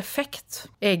blir lite effekt.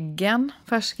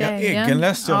 Färska äggen. Äggen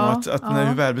läste jag om att när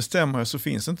vi väl bestämmer så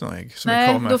finns det inte några ägg som är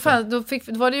kravmärkta. Då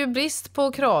var det ju brist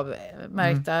på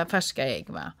kravmärkta färska ägg.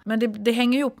 Va? Men det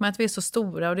hänger ihop med att vi är så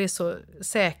stora och det är så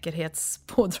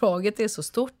säkerhetspådraget är så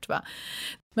stort. Va?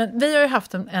 Men vi har ju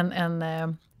haft en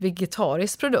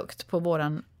vegetarisk produkt på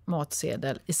våran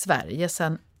matsedel i Sverige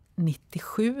sedan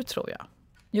 97 tror jag.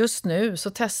 Just nu så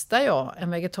testar jag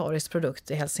en vegetarisk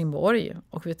produkt i Helsingborg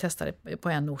och vi testar det på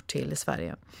en ort till i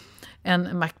Sverige.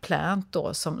 En McPlant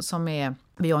då som är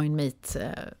Beyond Meat.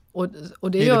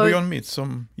 Och det är Beyond Meat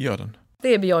som gör den?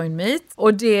 Det är Beyond Meat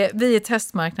och vi är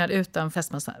testmarknad utan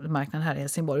festmarknad här i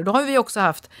Helsingborg. Då har vi också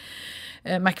haft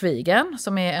McVegan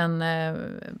som är en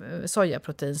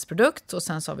sojaproteinsprodukt och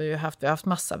sen så har vi haft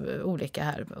massa olika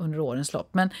här under årens lopp.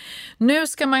 Men nu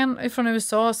ska man från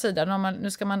USAs sida,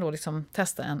 nu ska man då liksom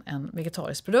testa en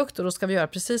vegetarisk produkt och då ska vi göra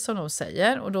precis som de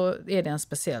säger och då är det en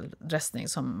speciell dressning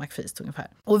som McFeast ungefär.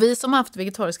 Och vi som har haft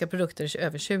vegetariska produkter i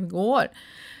över 20 år,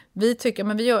 vi tycker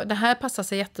men det här passar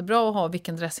sig jättebra att ha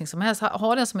vilken dressing som helst.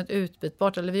 Ha den som ett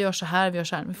utbytbart eller vi gör så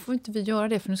här. Men får inte vi göra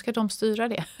det för nu ska de styra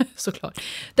det såklart.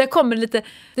 Där kommer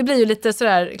det blir ju lite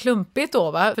sådär klumpigt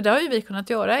då va. För det har ju vi kunnat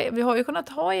göra. Vi har ju kunnat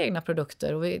ha egna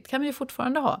produkter och det kan vi ju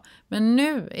fortfarande ha. Men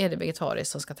nu är det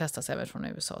vegetariskt som ska testas även från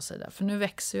USAs sida. För nu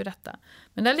växer ju detta.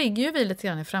 Men där ligger ju vi lite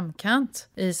grann i framkant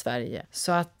i Sverige.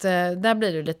 Så att där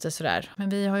blir det lite sådär. Men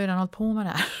vi har ju redan hållit på med det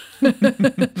här.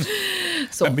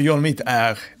 Så. Men Beyond Meat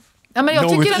är... Ja, men jag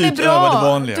tycker den är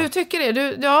bra. Du tycker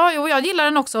det? Jag gillar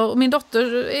den också. Och min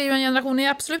dotter är ju en generation, är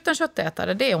absolut en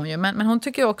köttätare, det är hon ju. Men hon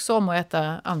tycker också om att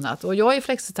äta annat. Och jag är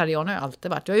flexitarian och har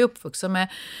alltid varit. Jag är uppvuxen med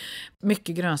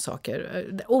mycket grönsaker.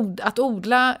 Att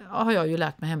odla har jag ju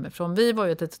lärt mig hemifrån. Vi var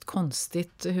ju ett litet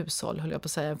konstigt hushåll, höll jag på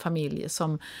att säga. En familj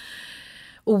som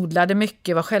odlade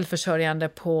mycket, var självförsörjande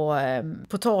på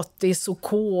potatis och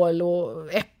kål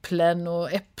och äpplen och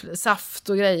saft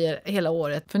och grejer hela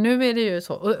året. För nu är det ju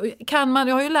så. Och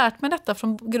jag har ju lärt mig detta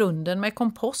från grunden med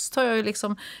kompost. Jag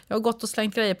har gått och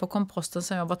slängt grejer på komposten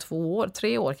sedan jag var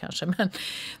 3 år kanske. Men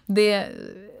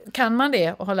kan man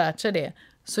det och har lärt sig det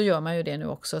så gör man ju det nu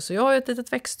också. Så jag har ett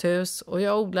litet växthus och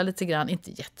jag odlar lite grann,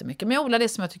 inte jättemycket, men jag odlar det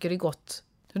som jag tycker är gott.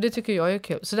 Och det tycker jag är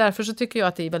kul. Så därför så tycker jag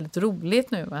att det är väldigt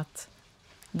roligt nu att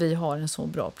vi har en så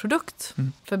bra produkt.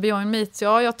 För Beyond Meat,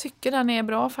 jag tycker den är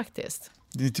bra faktiskt.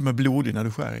 Det är lite mer blodig när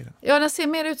du skär i den. Ja, den ser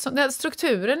mer ut som...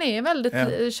 Strukturen är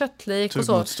väldigt köttlik och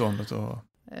så. Tuggmotståndet och...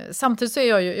 Samtidigt så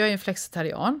är jag är en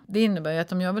flexitarian. Det innebär ju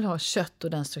att om jag vill ha kött och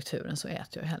den strukturen så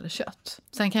äter jag hellre kött.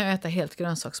 Sen kan jag äta helt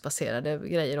grönsaksbaserade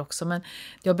grejer också. Men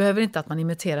jag behöver inte att man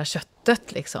imiterar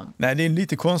köttet liksom. Nej, det är en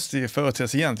lite konstig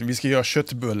företeelse egentligen. Vi ska göra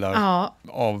köttbullar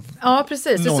av ja,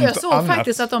 precis. Så jag såg annat.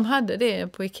 Faktiskt att de hade det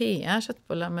på Ikea,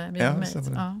 köttbullar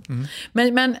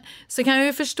med Men så kan jag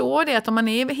ju förstå det att om man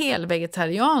är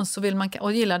helvegetarian så vill man,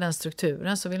 och gillar den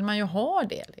strukturen så vill man ju ha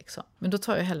det liksom. Men då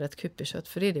tar jag hellre ett kupikött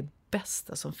för det är det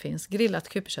bästa som finns. Grillat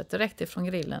kupikött direkt ifrån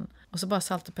grillen och så bara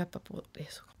salt och peppar på. Det är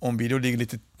så. Om vi då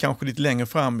ligger kanske lite längre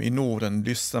fram i Norden,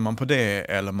 lyssnar man på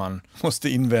det eller man måste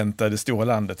invänta det stora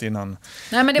landet innan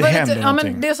det händer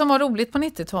någonting? Men det som var roligt på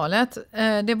 90-talet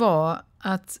det var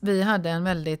att vi hade en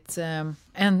väldigt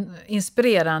en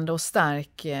inspirerande och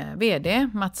stark vd,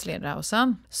 Mats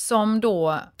Lederhausen, som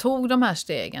då tog de här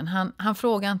stegen. Han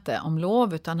frågade inte om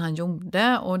lov utan han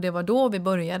gjorde, och det var då vi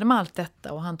började med allt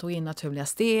detta, och han tog in naturliga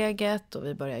steget och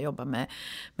vi började jobba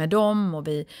med dem, och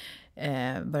vi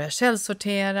började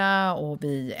källsortera och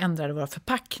vi ändrade våra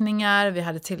förpackningar. Vi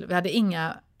hade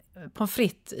inga pommes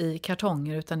frites i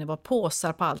kartonger utan det var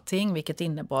påsar på allting, vilket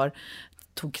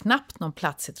tog knappt någon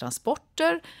plats i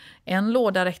transporter. En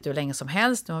låda räckte hur länge som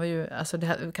helst. Nu har vi ju, alltså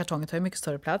kartongen tar ju mycket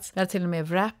större plats. Vi hade till och med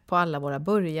wrap på alla våra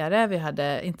burgare. Vi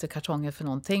hade inte kartonger för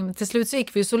någonting. Men till slut så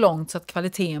gick vi så långt så att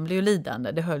kvaliteten blev ju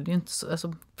lidande. Det höll ju inte så,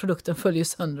 alltså produkten föll ju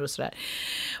sönder och sådär.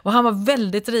 Och han var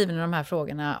väldigt driven i de här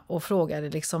frågorna och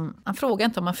han frågade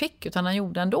inte om han fick utan han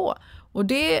gjorde ändå. Och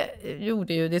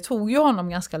det tog ju honom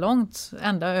ganska långt,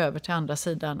 ända över till andra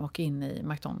sidan och in i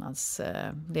McDonalds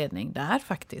ledning där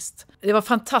faktiskt. Det var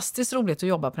fantastiskt roligt att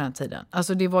jobba på den tiden.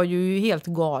 Alltså det var ju helt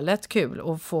galet kul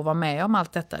att få vara med om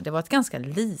allt detta. Det var ett ganska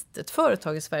litet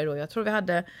företag i Sverige då. Jag tror vi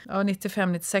hade,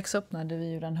 95-96 öppnade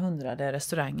vi ju den 100:e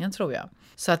restaurangen tror jag.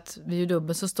 Så att vi är ju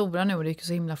dubbelt så stora nu och det gick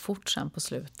så himla fort sen på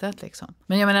slutet liksom.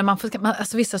 Men jag menar,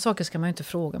 alltså vissa saker ska man ju inte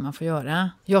fråga, man får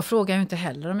göra. Jag frågar ju inte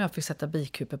heller om jag fick sätta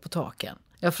bikuper på taken.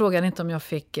 Jag frågade inte om jag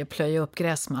fick plöja upp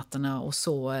gräsmattorna och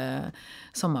så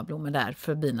sommarblommor där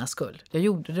för binas skull. Jag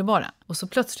gjorde det bara. Och så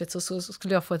plötsligt så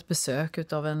skulle jag få ett besök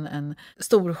utav en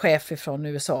stor chef från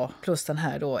USA plus den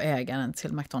här då ägaren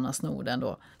till McDonalds Norden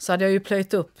då. Så hade jag ju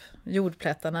plöjt upp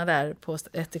jordplättarna där på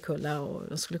Ättekulla och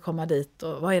de skulle komma dit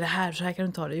och vad är det här? Så här kan du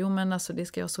inte ha det. Jo men alltså det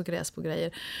ska jag så gräs på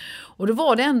grejer. Och då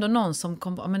var det ändå någon som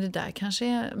kom men det där kanske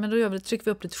är, men då trycker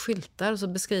vi upp lite skyltar och så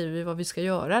beskriver vi vad vi ska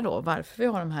göra då. Varför vi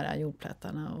har de här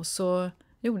jordplättarna och så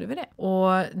gjorde vi det.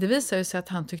 Och det visade ju sig att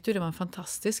han tyckte det var en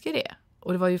fantastisk idé.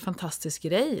 Och det var ju en fantastisk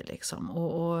grej liksom.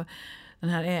 Och den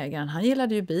här ägaren, han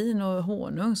gillade ju bin och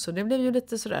honung så det blev ju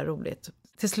lite sådär roligt.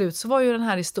 Till slut så var ju den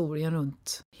här historien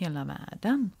runt hela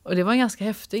världen. Och det var en ganska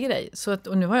häftig grej.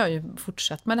 Och nu har jag ju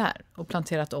fortsatt med det här och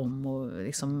planterat om och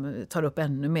liksom tar upp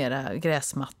ännu mera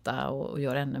gräsmatta och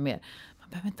gör ännu mer. Man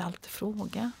behöver inte alltid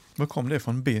fråga. Var kom det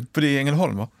från bin? För det är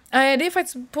Ängelholm va? Nej, det är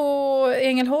faktiskt på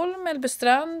Ängelholm,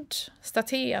 Mellbystrand,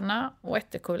 Statena och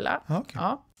Ättekulla. Okay.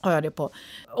 Ja, har jag det på.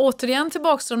 Återigen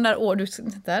tillbaka till de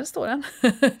där där står den.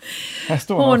 Här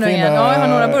står några fina jag har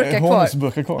några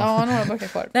burkar kvar. Ja, några burkar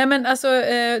kvar. Nej, men alltså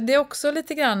det är också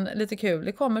lite kul.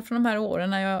 Det kommer från de här åren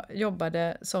när jag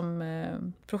jobbade som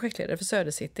projektledare för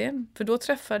Södercity. För då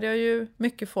träffade jag ju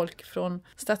mycket folk från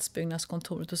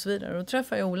stadsbyggnadskontoret och så vidare. Och då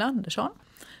träffade jag Ola Andersson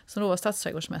som då var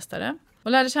stadsträdgårdsmästare.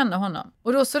 Och lärde känna honom.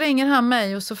 Och då så ringer han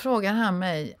mig och så frågar han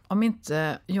mig om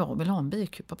inte jag vill ha en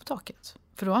bikupa på taket.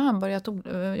 För då har han börjat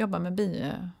jobba med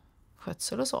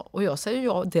biskötsel och så. Och jag säger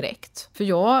ja direkt.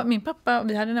 För min pappa,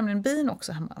 vi hade nämligen bin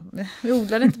också hemma. Vi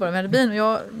odlade inte bara, vi hade bin.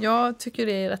 Och jag tycker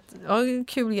det är en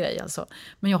kul grej alltså.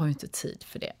 Men jag har ju inte tid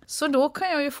för det. Så då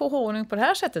kan jag ju få honung på det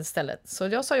här sättet istället. Så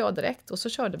jag sa ja direkt och så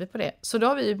körde vi på det. Så då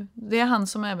har det är han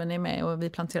som även är med och vi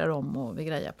planterar om och vi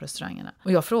grejar på restaurangerna.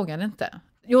 Och jag frågade inte.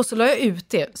 Jo, så la jag ut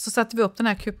det. Så satte vi upp den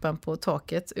här kuppen på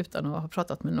taket utan att ha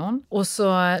pratat med någon. Och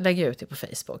så lägger jag ut det på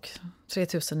Facebook.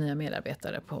 3000 nya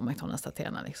medarbetare på McDonalds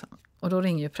Statena liksom. Och då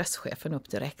ringer ju presschefen upp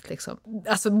direkt liksom.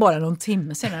 Alltså bara någon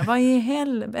timme senare. Vad i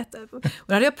helvete? Och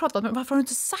då hade jag pratat med, varför har du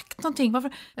inte sagt någonting?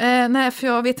 Varför? Nej, för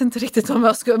jag vet inte riktigt om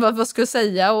vad jag skulle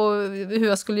säga och hur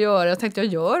jag skulle göra. Jag tänkte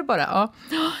jag gör bara. Ja.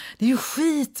 Det är ju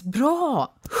skitbra!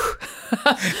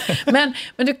 men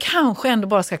du kanske ändå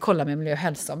bara ska kolla med miljö och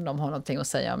hälsa om de har någonting att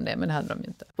säga om det. Men det hade de ju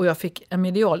inte. Och jag fick en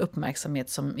medial uppmärksamhet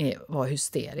som var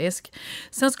hysterisk.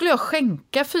 Sen skulle jag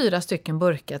skänka 4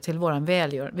 burkar till våran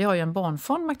välgörenhet. Vi har ju en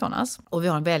barnfond McDonalds och vi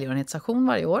har en välgörenhetsstation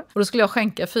varje år. Och då skulle jag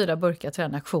skänka 4 burkar till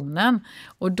den aktionen.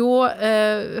 Och då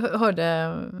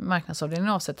hörde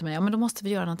marknadsavdelningen av sig till mig. Ja, men då måste vi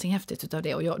göra någonting häftigt utav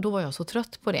det. Och då var jag så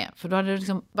trött på det. För då hade det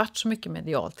liksom varit så mycket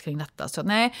medialt kring detta. Så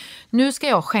nej, nu ska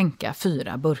jag skänka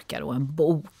 4 burkar och en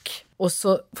bok. Och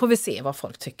så får vi se vad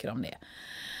folk tycker om det.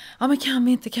 Ja, men kan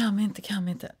vi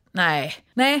inte.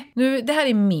 Nej, nu, det här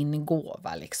är min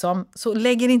gåva liksom. Så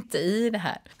lägger inte i det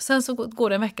här. Sen så går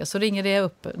det en vecka så ringer det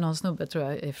upp någon snubbe tror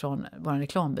jag från vår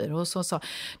reklambyrå och så sa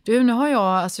du, nu har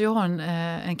jag har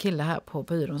en kille här på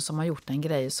byrån som har gjort en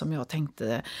grej som jag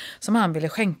tänkte, som han ville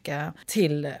skänka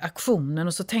till aktionen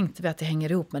och så tänkte vi att det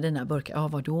hänger ihop med dina burkar. Ja,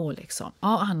 vadå liksom?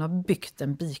 Ja, han har byggt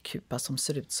en bikupa som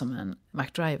ser ut som en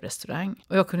McDrive-restaurang.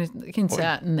 Och jag kunde inte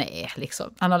säga nej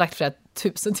liksom. Han har lagt flera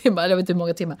 1000 timmar, jag vet inte hur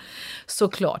många timmar.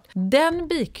 Såklart. Den den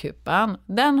bikupan,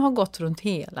 den har gått runt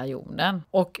hela jorden.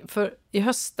 Och för i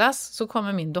höstas så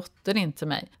kommer min dotter in till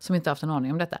mig som inte haft en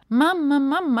aning om detta.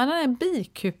 Mamma, den här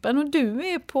bikupan och du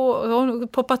är har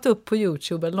poppat upp på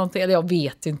YouTube eller någonting, eller jag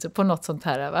vet inte, på något sånt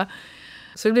här, va?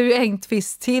 Så det blev ju en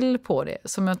twist till på det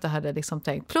som jag inte hade liksom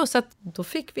tänkt. Plus att då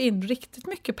fick vi in riktigt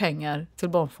mycket pengar till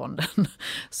Barnfonden.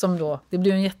 Som då, det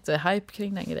blev en jättehype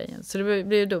kring den grejen. Så det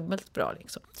blev dubbelt bra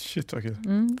liksom. Shit vad kul.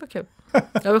 Det var kul.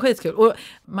 Det var skitkul. Och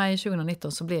maj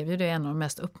 2019 så blev ju det en av de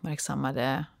mest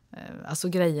uppmärksammade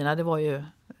grejerna. Det var ju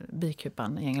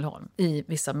bikupan i Ängelholm. I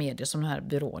vissa medier som de här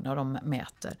byråerna och de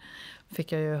mäter.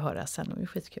 Fick jag ju höra sen, och det var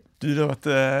skitkul. Det har varit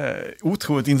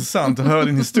otroligt intressant att höra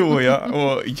din historia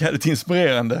och jävligt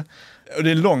inspirerande. Och det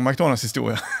är en lång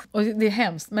McDonalds-historia. Och det är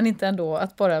hemskt, men inte ändå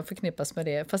att bara förknippas med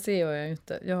det. Fast det gör jag ju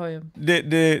inte. Jag har ju...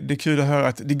 Det är kul att höra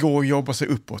att det går att jobba sig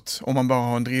uppåt om man bara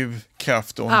har en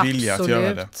drivkraft och en vilja att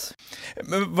göra det.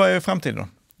 Men vad är framtiden då?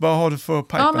 Vad har du för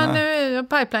pipeline här? Ja, men nu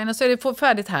pipelinen så är det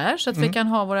färdigt här så att vi kan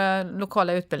ha våra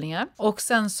lokala utbildningar. Och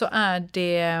sen så är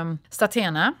det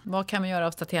Statena. Vad kan vi göra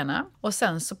av Statena? Och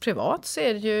sen så privat så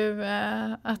är det ju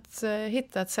att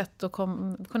hitta ett sätt att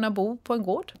kunna bo på en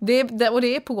gård. Och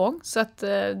det är på gång. Så att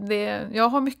jag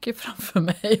har mycket framför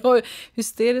mig. Jag har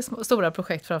hysteriskt stora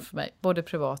projekt framför mig. Både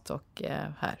privat och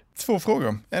här. 2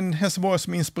 frågor. En Helsingborg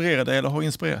som inspirerar dig eller har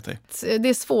inspirerat dig? Det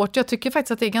är svårt. Jag tycker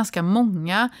faktiskt att det är ganska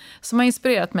många som har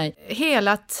inspirerat mig.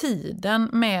 Hela tiden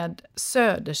med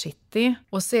Södercity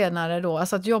och senare då,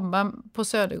 alltså att jobba på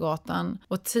Södergatan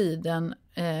och tiden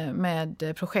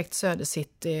med projekt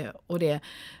Södercity och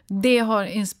det har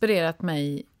inspirerat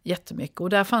mig jättemycket. Och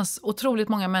där fanns otroligt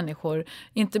många människor,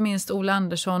 inte minst Ola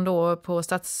Andersson då på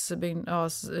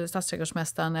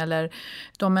stadsträdgårdsmästaren, eller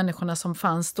de människorna som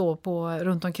fanns då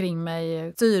runt omkring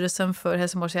mig, styrelsen för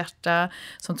Helsingborgs hjärta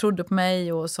som trodde på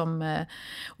mig och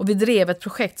vi drev ett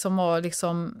projekt som var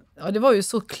liksom, ja, det var ju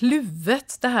så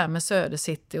kluvet det här med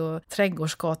Södercity, och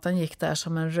Trädgårdsgatan gick där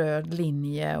som en röd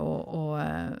linje och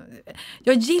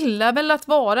jag gillar väl att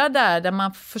vara där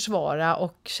man försvarar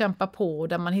och kämpar på,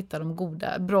 där man hittar de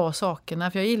bra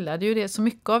sakerna, för jag gillade ju det, så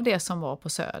mycket av det som var på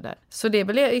Söder. Så det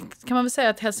kan man väl säga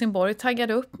att Helsingborg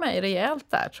taggade upp mig rejält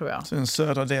där, tror jag. Så den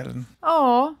södra delen?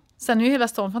 Ja. Sen är ju hela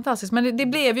stan fantastisk, men det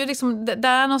blev ju liksom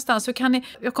där någonstans. Jag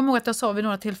kommer ihåg att jag sa vid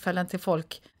några tillfällen till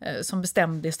folk som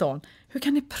bestämde i stan: hur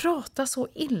kan ni prata så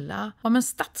illa om en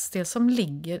stadsdel som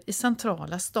ligger i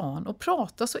centrala stan och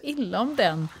prata så illa om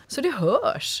den så det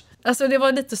hörs? Alltså det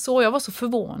var lite så, jag var så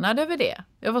förvånad över det.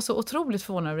 Jag var så otroligt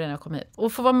förvånad över det när jag kom hit.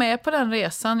 Och få vara med på den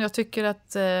resan, jag tycker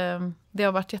att det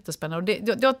har varit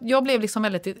jättespännande. Och jag blev liksom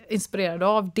väldigt inspirerad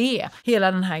av det,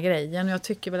 hela den här grejen. Och jag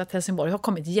tycker väl att Helsingborg har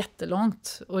kommit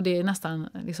jättelångt. Och det är nästan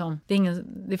liksom,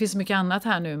 det finns så mycket annat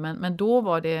här nu, men då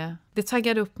var det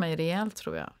taggade upp mig rejält,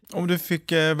 tror jag. Om du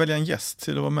fick välja en gäst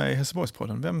till att vara med i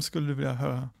Helsingborgspodden, vem skulle du vilja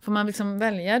höra? Får man liksom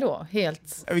välja då,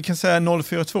 helt? Vi kan säga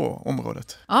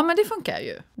 042-området. Ja, men det funkar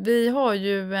ju. Vi har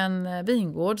ju en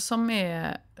vingård som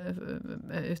är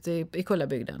ute i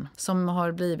Kullabygden, som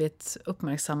har blivit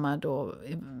uppmärksammad och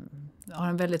har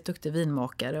en väldigt duktig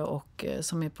vinmakare och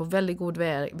som är på väldigt god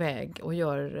väg och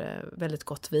gör väldigt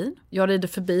gott vin. Jag rider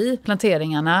förbi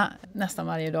planteringarna nästan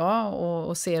varje dag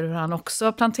och ser hur han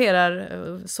också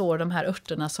sår de här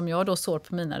örterna som jag då sår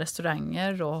på mina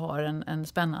restauranger, och har en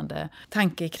spännande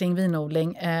tanke kring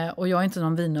vinodling. Och jag är inte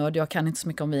någon vinnörd, jag kan inte så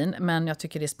mycket om vin, men jag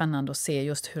tycker det är spännande att se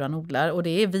just hur han odlar. Och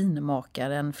det är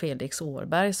vinmakaren Felix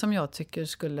Årberg som jag tycker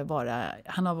skulle vara,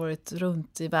 han har varit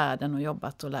runt i världen och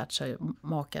jobbat och lärt sig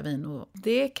maka vin, och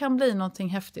det kan bli någonting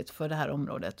häftigt för det här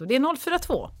området. Och det är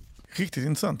 042. Riktigt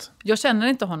intressant. Jag känner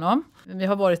inte honom. Vi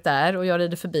har varit där och jag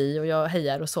rider förbi och jag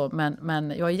hejar och så.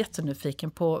 Men jag är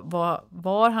jättenyfiken på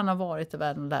var han har varit i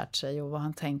världen och lärt sig och vad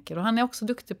han tänker. Och han är också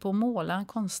duktig på att måla, en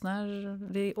konstnär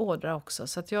i ådra också.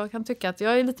 Så att jag kan tycka att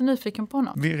jag är lite nyfiken på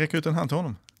honom. Vi räcker ut en hand till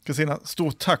honom. Kristina,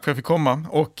 stort tack för att vi fick komma,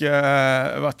 och det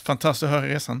har varit fantastiskt att höra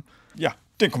resan. Ja,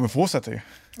 den kommer fortsätta ju.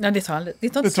 Ja, det tar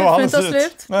aldrig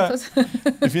slut.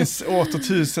 Det finns åter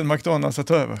 1000 McDonalds att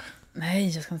ta över. Nej,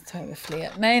 jag ska inte ta över fler.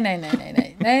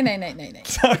 Nej.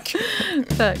 Tack.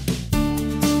 Tack.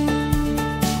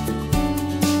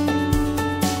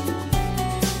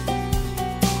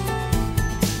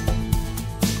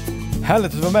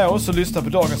 Härligt att vara med oss och lyssna på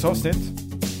dagens avsnitt.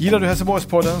 Gillar du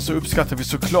Helsingborgspodden så uppskattar vi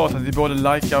såklart att ni både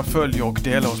likar, följer och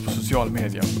delar oss på sociala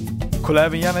medier. Kolla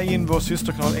även gärna in vår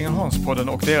systerkanal Ängelholmspodden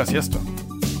och deras gäster.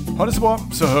 Ha det så bra,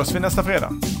 så hörs vi nästa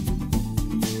fredag.